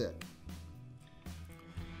foot thick.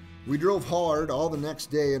 We drove hard all the next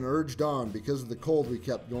day and urged on because of the cold we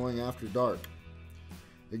kept going after dark.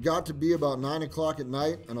 It got to be about 9 o'clock at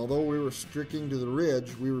night, and although we were sticking to the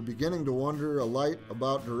ridge, we were beginning to wonder a light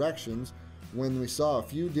about directions when we saw a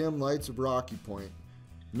few dim lights of Rocky Point,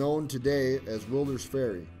 known today as Wilder's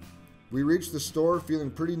Ferry. We reached the store feeling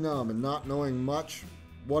pretty numb and not knowing much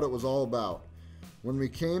what it was all about. When we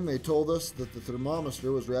came, they told us that the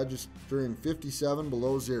thermometer was registering 57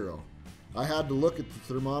 below zero. I had to look at the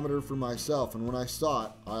thermometer for myself, and when I saw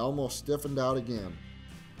it, I almost stiffened out again.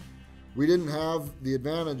 We didn't have the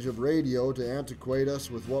advantage of radio to antiquate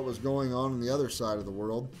us with what was going on the other side of the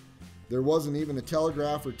world. There wasn't even a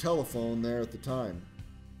telegraph or telephone there at the time.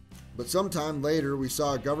 But sometime later, we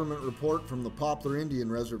saw a government report from the Poplar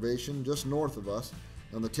Indian Reservation just north of us,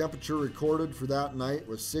 and the temperature recorded for that night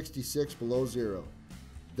was 66 below zero.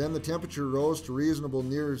 Then the temperature rose to reasonable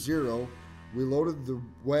near zero. We loaded the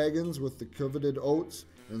wagons with the coveted oats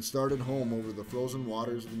and started home over the frozen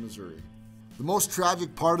waters of the Missouri. The most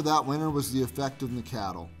tragic part of that winter was the effect on the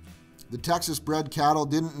cattle. The Texas-bred cattle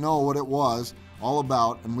didn't know what it was all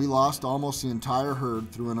about, and we lost almost the entire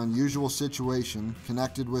herd through an unusual situation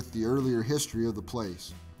connected with the earlier history of the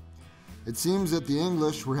place. It seems that the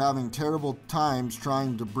English were having terrible times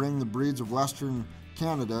trying to bring the breeds of Western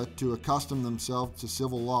Canada to accustom themselves to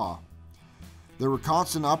civil law. There were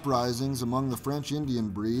constant uprisings among the French Indian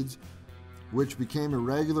breeds, which became a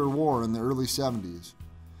regular war in the early 70s.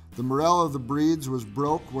 The morale of the breeds was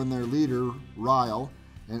broke when their leader, Ryle,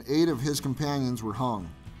 and 8 of his companions were hung.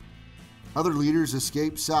 Other leaders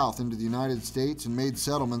escaped south into the United States and made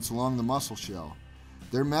settlements along the Musselshell.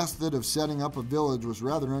 Their method of setting up a village was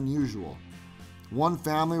rather unusual. One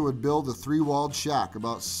family would build a 3-walled shack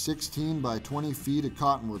about 16 by 20 feet of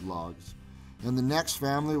cottonwood logs. and the next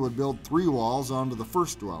family would build 3 walls onto the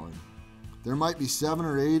first dwelling. There might be 7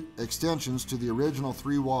 or 8 extensions to the original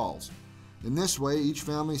 3 walls. In this way, each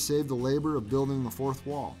family saved the labor of building the 4th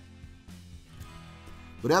wall.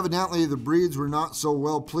 But evidently, the Breeds were not so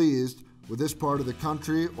well pleased with this part of the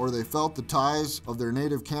country, or they felt the ties of their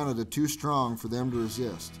native Canada too strong for them to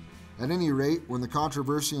resist. At any rate, when the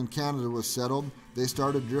controversy in Canada was settled, they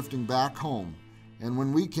started drifting back home, and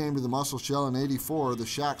when we came to the Musselshell in '84, the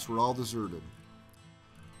shacks were all deserted.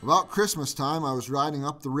 About Christmas time, I was riding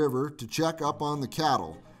up the river to check up on the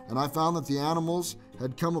cattle, and I found that the animals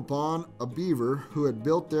had come upon a beaver who had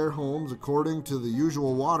built their homes according to the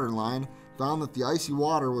usual water line, found that the icy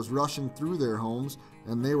water was rushing through their homes,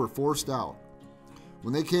 and they were forced out.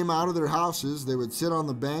 When they came out of their houses, they would sit on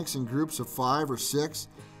the banks in groups of 5 or 6,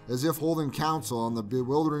 as if holding counsel on the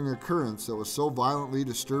bewildering occurrence that was so violently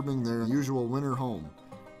disturbing their usual winter home.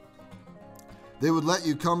 They would let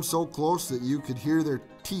you come so close that you could hear their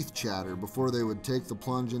teeth chatter before they would take the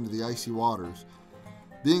plunge into the icy waters.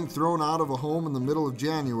 Being thrown out of a home in the middle of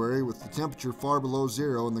January with the temperature far below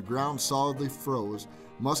 0 and the ground solidly froze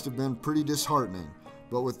must have been pretty disheartening,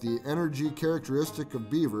 but with the energy characteristic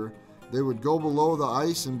of beaver, they would go below the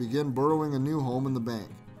ice and begin burrowing a new home in the bank.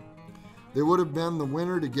 They would have been the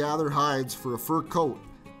winter to gather hides for a fur coat,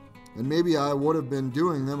 and maybe I would have been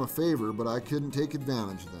doing them a favor, but I couldn't take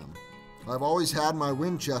advantage of them. I've always had my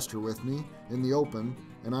Winchester with me in the open,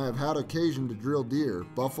 and I have had occasion to drill deer,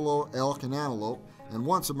 buffalo, elk, and antelope, and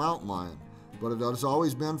once a mountain lion, but it has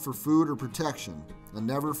always been for food or protection, and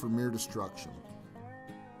never for mere destruction.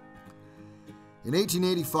 In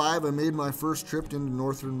 1885, I made my first trip into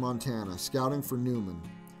northern Montana, scouting for Newman.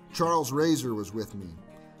 Charles Razor was with me.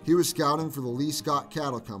 He was scouting for the Lee Scott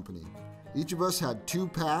Cattle Company. Each of us had 2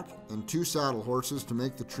 pack and 2 saddle horses to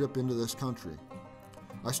make the trip into this country.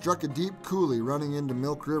 I struck a deep coulee running into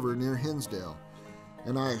Milk River near Hinsdale,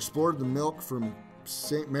 and I explored the milk from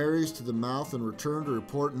St. Mary's to the mouth and returned to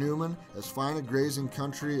report Newman as fine a grazing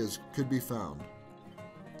country as could be found.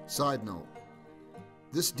 Side note,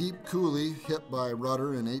 this deep coulee hit by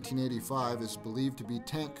Rutter in 1885 is believed to be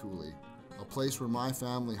Tank Coulee, a place where my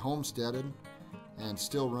family homesteaded and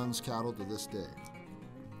still runs cattle to this day.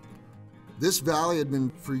 This valley had been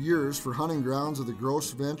for years for hunting grounds of the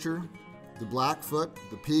Gross Venture, the Blackfoot,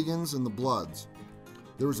 the Piegans, and the Bloods.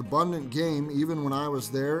 There was abundant game even when I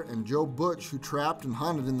was there, and Joe Butch, who trapped and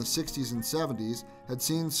hunted in the 60s and 70s, had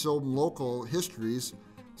seen some local histories,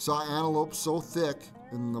 saw antelope so thick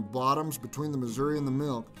in the bottoms between the Missouri and the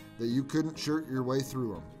Milk that you couldn't shirt your way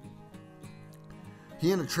through them.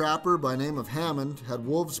 He and a trapper by name of Hammond had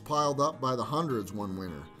wolves piled up by the hundreds one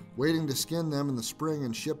winter, waiting to skin them in the spring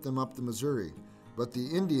and ship them up the Missouri. But the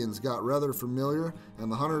Indians got rather familiar,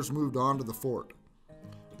 and the hunters moved on to the fort.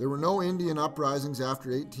 There were no Indian uprisings after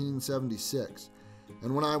 1876,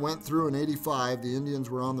 and when I went through in '85, the Indians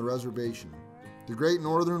were on the reservation. The Great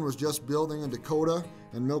Northern was just building in Dakota,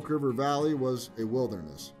 and Milk River Valley was a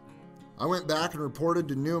wilderness. I went back and reported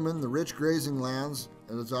to Newman the rich grazing lands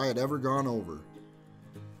as I had ever gone over.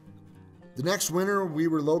 The next winter, we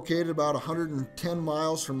were located about 110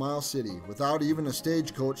 miles from Miles City, without even a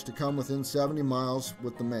stagecoach to come within 70 miles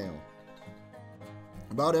with the mail.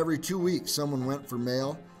 About every 2 weeks, someone went for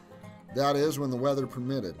mail, that is, when the weather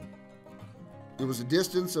permitted. It was a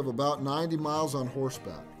distance of about 90 miles on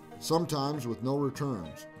horseback, sometimes with no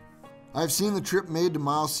returns. I've seen the trip made to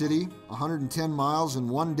Miles City, 110 miles in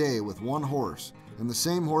one day with one horse, and the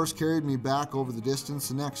same horse carried me back over the distance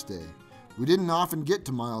the next day. We didn't often get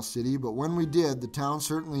to Miles City, but when we did, the town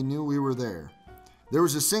certainly knew we were there. There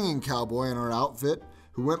was a singing cowboy in our outfit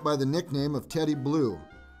who went by the nickname of Teddy Blue.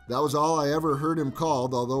 That was all I ever heard him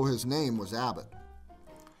called, although his name was Abbott.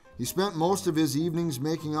 He spent most of his evenings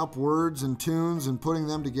making up words and tunes and putting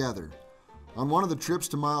them together. On one of the trips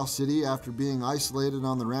to Miles City, after being isolated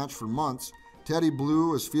on the ranch for months, Teddy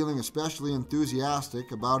Blue was feeling especially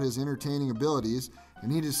enthusiastic about his entertaining abilities,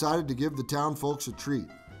 and he decided to give the town folks a treat.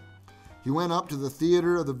 He went up to the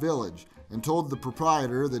theater of the village and told the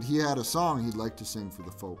proprietor that he had a song he'd like to sing for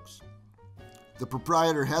the folks. The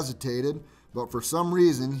proprietor hesitated, but for some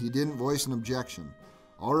reason he didn't voice an objection.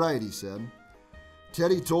 "All right," he said.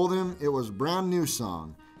 Teddy told him it was a brand new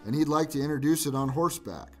song, and he'd like to introduce it on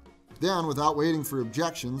horseback. Then, without waiting for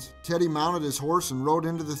objections, Teddy mounted his horse and rode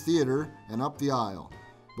into the theater and up the aisle.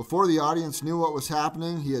 Before the audience knew what was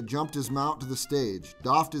happening, he had jumped his mount to the stage,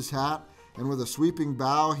 doffed his hat, and with a sweeping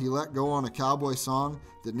bow, he let go on a cowboy song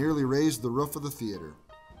that nearly raised the roof of the theater.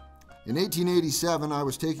 In 1887, I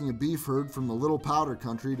was taking a beef herd from the Little Powder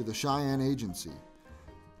country to the Cheyenne Agency.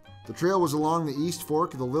 The trail was along the east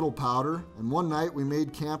fork of the Little Powder, and one night we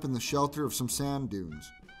made camp in the shelter of some sand dunes.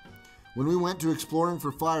 When we went to exploring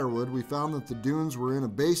for firewood, we found that the dunes were in a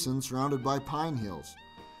basin surrounded by pine hills.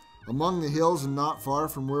 Among the hills and not far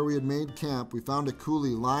from where we had made camp, we found a coulee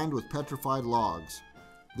lined with petrified logs.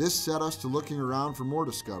 This set us to looking around for more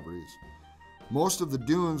discoveries. Most of the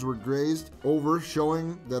dunes were grazed over,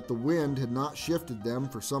 showing that the wind had not shifted them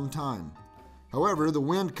for some time. However, the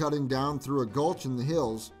wind cutting down through a gulch in the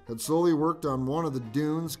hills had slowly worked on one of the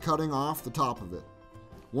dunes, cutting off the top of it.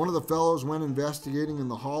 One of the fellows went investigating in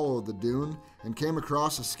the hollow of the dune and came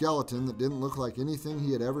across a skeleton that didn't look like anything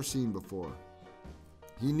he had ever seen before.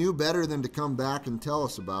 He knew better than to come back and tell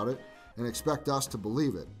us about it and expect us to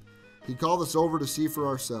believe it. He called us over to see for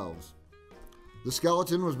ourselves. The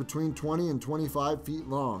skeleton was between 20 and 25 feet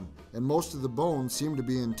long, and most of the bones seemed to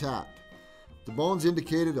be intact. The bones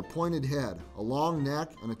indicated a pointed head, a long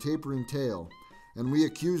neck, and a tapering tail, and we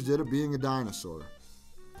accused it of being a dinosaur.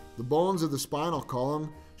 The bones of the spinal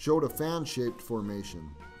column showed a fan-shaped formation,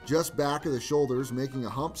 just back of the shoulders, making a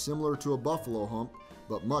hump similar to a buffalo hump,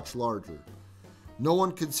 but much larger. No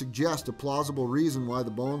one could suggest a plausible reason why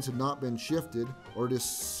the bones had not been shifted or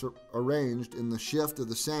disarranged in the shift of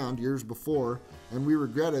the sand years before, and we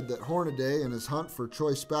regretted that Hornaday in his hunt for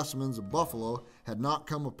choice specimens of buffalo had not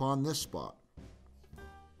come upon this spot.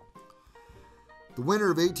 The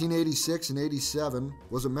winter of 1886 and 87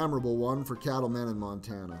 was a memorable one for cattlemen in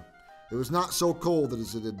Montana. It was not so cold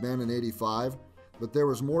as it had been in 85, but there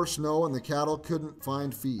was more snow and the cattle couldn't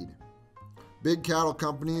find feed. Big cattle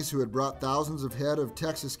companies who had brought thousands of head of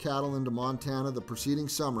Texas cattle into Montana the preceding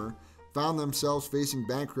summer found themselves facing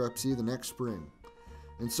bankruptcy the next spring.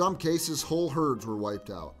 In some cases, whole herds were wiped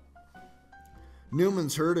out.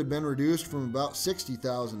 Newman's herd had been reduced from about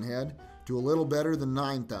 60,000 head to a little better than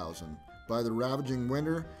 9,000 by the ravaging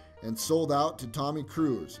winter and sold out to Tommy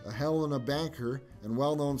Cruz, a Helena banker and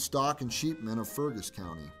well-known stock and sheepman of Fergus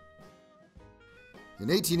County. In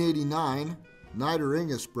 1889,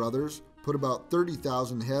 Nideringus brothers put about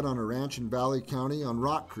 30,000 head on a ranch in Valley County on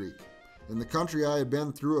Rock Creek, in the country I had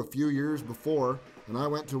been through a few years before, and I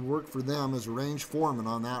went to work for them as a range foreman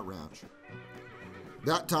on that ranch.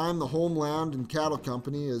 That time, the Homeland and Cattle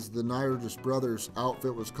Company, as the Nideringus brothers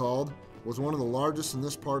outfit was called, was one of the largest in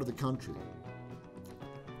this part of the country.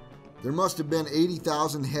 There must have been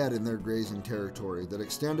 80,000 head in their grazing territory that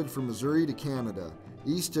extended from Missouri to Canada,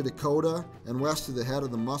 east to Dakota, and west to the head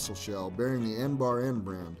of the Muscle Shell, bearing the N-Bar N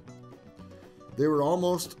brand. They were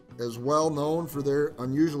almost as well known for their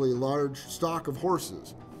unusually large stock of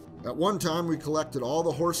horses. At one time, we collected all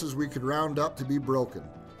the horses we could round up to be broken.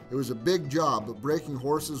 It was a big job, but breaking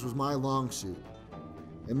horses was my long suit.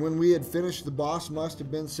 And when we had finished, the boss must have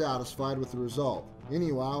been satisfied with the result.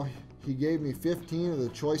 Anyhow, he gave me 15 of the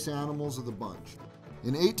choice animals of the bunch.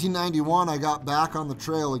 In 1891, I got back on the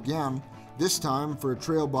trail again, this time for a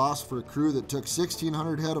trail boss for a crew that took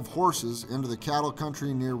 1,600 head of horses into the cattle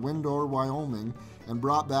country near Windor, Wyoming, and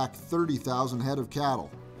brought back 30,000 head of cattle.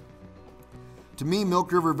 To me,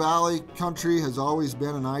 Milk River Valley country has always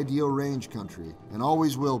been an ideal range country, and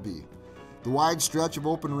always will be. The wide stretch of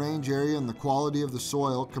open range area and the quality of the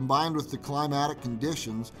soil, combined with the climatic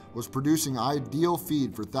conditions, was producing ideal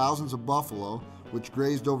feed for thousands of buffalo, which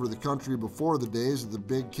grazed over the country before the days of the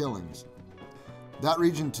big killings. That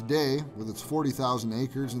region today, with its 40,000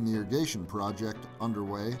 acres and the irrigation project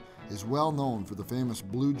underway, is well known for the famous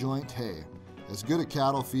blue joint hay, as good a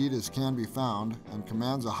cattle feed as can be found and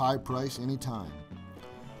commands a high price any time.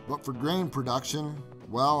 But for grain production,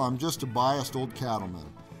 well, I'm just a biased old cattleman,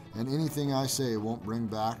 and anything I say won't bring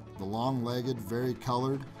back the long-legged,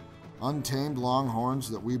 vari-colored, untamed longhorns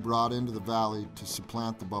that we brought into the valley to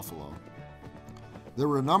supplant the buffalo. There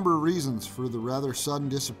were a number of reasons for the rather sudden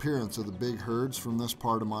disappearance of the big herds from this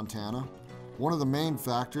part of Montana. One of the main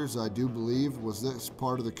factors, I do believe, was this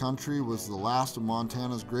part of the country was the last of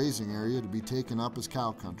Montana's grazing area to be taken up as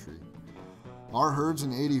cow country. Our herds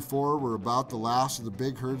in '84 were about the last of the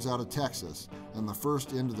big herds out of Texas and the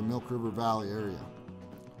first into the Milk River Valley area.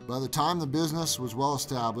 By the time the business was well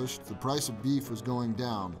established, the price of beef was going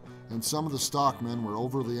down, and some of the stockmen were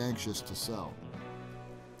overly anxious to sell.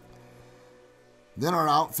 Then our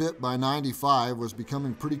outfit by '95 was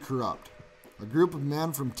becoming pretty corrupt. A group of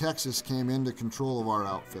men from Texas came into control of our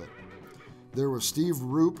outfit. There was Steve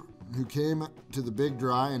Roop, who came to the Big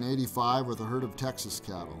Dry in '85 with a herd of Texas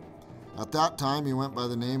cattle. At that time, he went by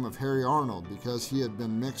the name of Harry Arnold because he had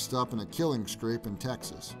been mixed up in a killing scrape in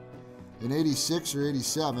Texas. In '86 or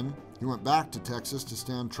 '87, he went back to Texas to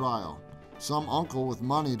stand trial. Some uncle with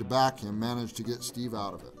money to back him managed to get Steve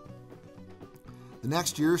out of it. The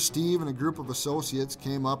next year, Steve and a group of associates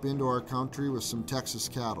came up into our country with some Texas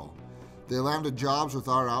cattle. They landed jobs with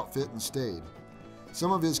our outfit and stayed.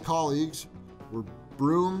 Some of his colleagues were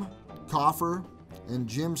Broom, Coffer, and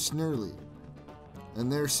Jim Sneerly,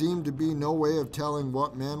 and there seemed to be no way of telling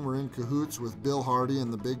what men were in cahoots with Bill Hardy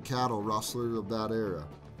and the big cattle rustler of that era.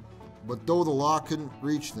 But though the law couldn't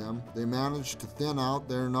reach them, they managed to thin out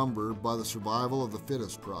their number by the survival of the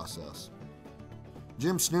fittest process.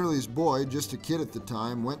 Jim Sneerly's boy, just a kid at the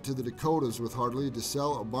time, went to the Dakotas with Hardy to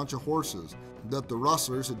sell a bunch of horses that the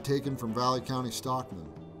rustlers had taken from Valley County stockmen.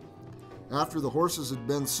 After the horses had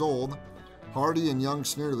been sold, Hardy and young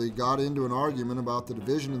Sneerly got into an argument about the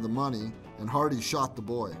division of the money, and Hardy shot the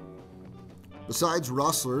boy. Besides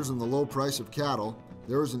rustlers and the low price of cattle,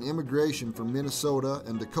 there was an immigration from Minnesota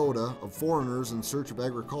and Dakota of foreigners in search of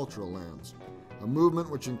agricultural lands, a movement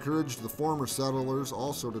which encouraged the former settlers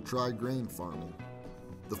also to try grain farming.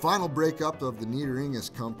 The final breakup of the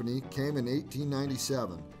Niederingus Company came in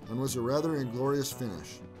 1897 and was a rather inglorious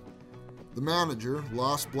finish. The manager,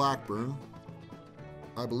 Loss Blackburn,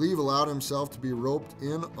 I believe allowed himself to be roped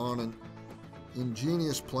in on an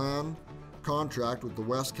ingenious plan contract with the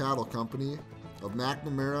West Cattle Company of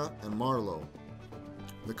McNamara and Marlowe.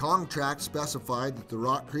 The contract specified that the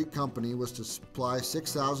Rock Creek Company was to supply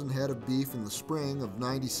 6,000 head of beef in the spring of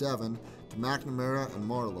 '97 to McNamara and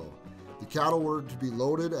Marlowe. The cattle were to be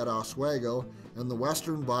loaded at Oswego, and the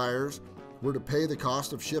western buyers were to pay the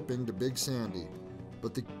cost of shipping to Big Sandy.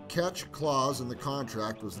 But the catch clause in the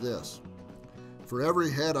contract was this: for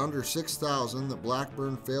every head under 6,000 that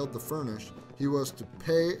Blackburn failed to furnish, he was to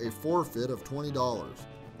pay a forfeit of $20.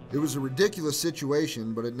 It was a ridiculous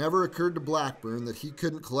situation, but it never occurred to Blackburn that he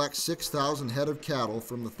couldn't collect 6,000 head of cattle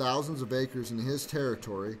from the thousands of acres in his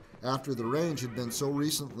territory after the range had been so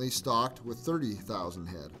recently stocked with 30,000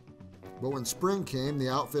 head. But when spring came, the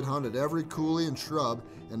outfit hunted every coulee and shrub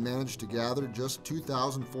and managed to gather just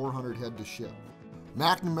 2,400 head to ship.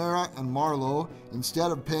 McNamara and Marlowe,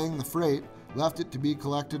 instead of paying the freight, left it to be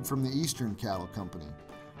collected from the Eastern Cattle Company,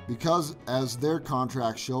 because, as their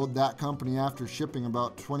contract showed, that company, after shipping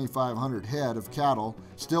about 2,500 head of cattle,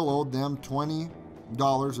 still owed them $20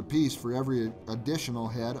 apiece for every additional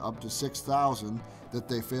head up to 6,000 that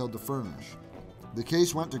they failed to furnish. The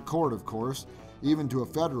case went to court, of course, even to a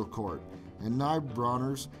federal court, and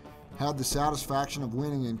Nybroners had the satisfaction of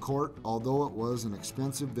winning in court, although it was an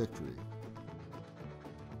expensive victory.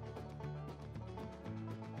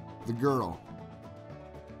 The girl.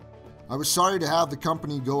 I was sorry to have the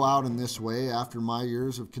company go out in this way after my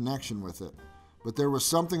years of connection with it, but there was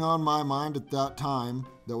something on my mind at that time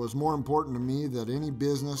that was more important to me than any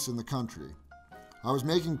business in the country. I was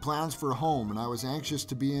making plans for a home, and I was anxious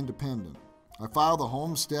to be independent. I filed a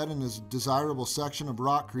homestead in a desirable section of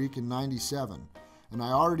Rock Creek in '97, and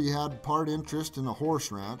I already had part interest in a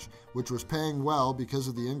horse ranch, which was paying well because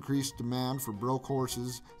of the increased demand for broke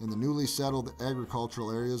horses in the newly settled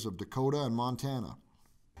agricultural areas of Dakota and Montana.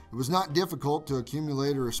 It was not difficult to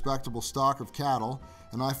accumulate a respectable stock of cattle,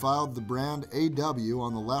 and I filed the brand AW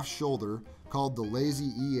on the left shoulder, called the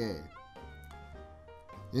Lazy EA.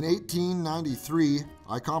 In 1893,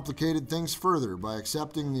 I complicated things further by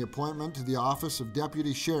accepting the appointment to the office of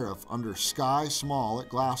Deputy Sheriff under Skye Small at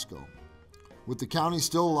Glasgow. With the county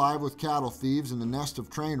still alive with cattle thieves and a nest of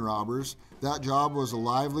train robbers, that job was a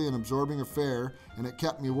lively and absorbing affair, and it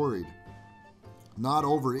kept me worried. Not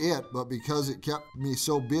over it, but because it kept me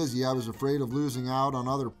so busy I was afraid of losing out on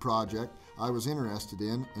other projects I was interested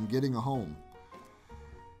in and getting a home.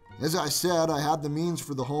 As I said, I had the means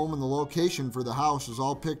for the home, and the location for the house was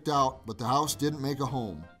all picked out, but the house didn't make a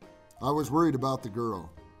home. I was worried about the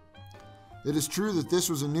girl. It is true that this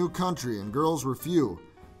was a new country and girls were few,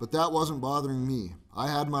 but that wasn't bothering me. I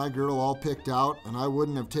had my girl all picked out, and I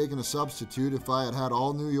wouldn't have taken a substitute if I had had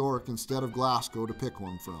all New York instead of Glasgow to pick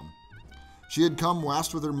one from. She had come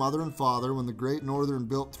west with her mother and father when the Great Northern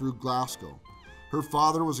built through Glasgow. Her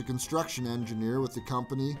father was a construction engineer with the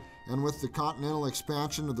company, and with the continental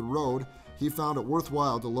expansion of the road, he found it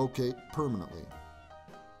worthwhile to locate permanently.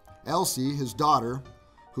 Elsie, his daughter,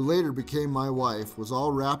 who later became my wife, was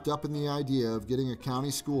all wrapped up in the idea of getting a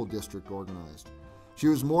county school district organized. She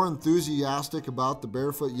was more enthusiastic about the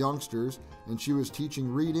barefoot youngsters, and she was teaching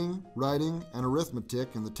reading, writing, and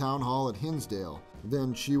arithmetic in the town hall at Hinsdale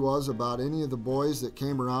than she was about any of the boys that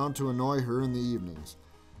came around to annoy her in the evenings.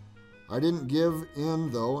 I didn't give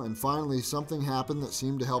in, though, and finally something happened that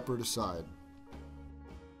seemed to help her decide.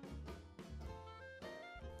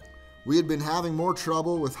 We had been having more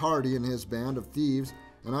trouble with Hardy and his band of thieves,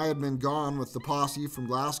 and I had been gone with the posse from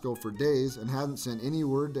Glasgow for days and hadn't sent any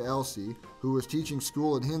word to Elsie, who was teaching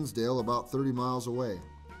school at Hinsdale about 30 miles away.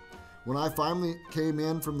 When I finally came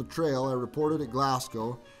in from the trail, I reported at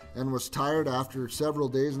Glasgow and was tired after several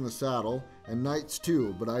days in the saddle, and nights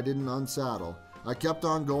too, but I didn't unsaddle. I kept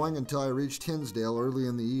on going until I reached Hinsdale early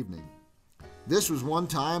in the evening. This was one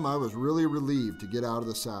time I was really relieved to get out of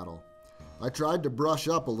the saddle. I tried to brush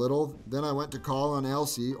up a little, then I went to call on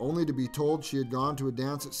Elsie, only to be told she had gone to a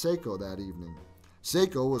dance at Saco that evening.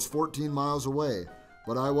 Saco was 14 miles away,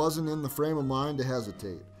 but I wasn't in the frame of mind to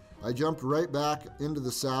hesitate. I jumped right back into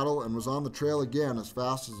the saddle and was on the trail again as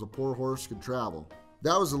fast as the poor horse could travel.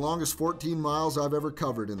 That was the longest 14 miles I've ever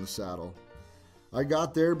covered in the saddle. I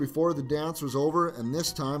got there before the dance was over, and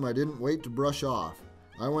this time I didn't wait to brush off.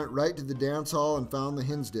 I went right to the dance hall and found the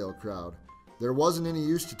Hinsdale crowd. There wasn't any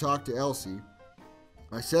use to talk to Elsie.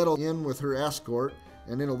 I settled in with her escort,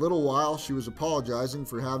 and in a little while she was apologizing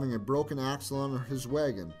for having a broken axle on his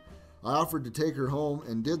wagon. I offered to take her home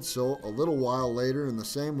and did so a little while later in the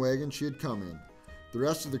same wagon she had come in. The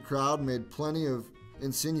rest of the crowd made plenty of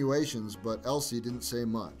insinuations, but Elsie didn't say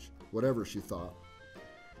much, whatever she thought.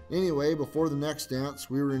 Anyway, before the next dance,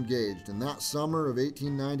 we were engaged, and that summer of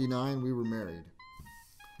 1899 we were married.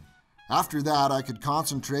 After that, I could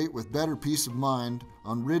concentrate with better peace of mind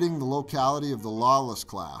on ridding the locality of the lawless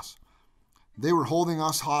class. They were holding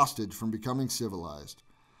us hostage from becoming civilized.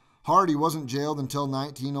 Hardy wasn't jailed until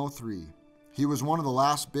 1903. He was one of the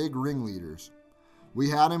last big ringleaders. We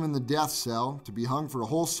had him in the death cell to be hung for a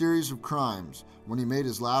whole series of crimes when he made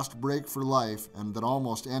his last break for life, and that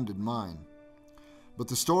almost ended mine. But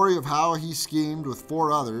the story of how he schemed with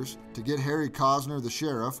 4 others to get Harry Cosner, the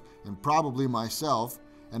sheriff, and probably myself,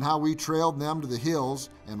 and how we trailed them to the hills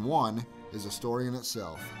and won, is a story in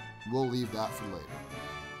itself. We'll leave that for later.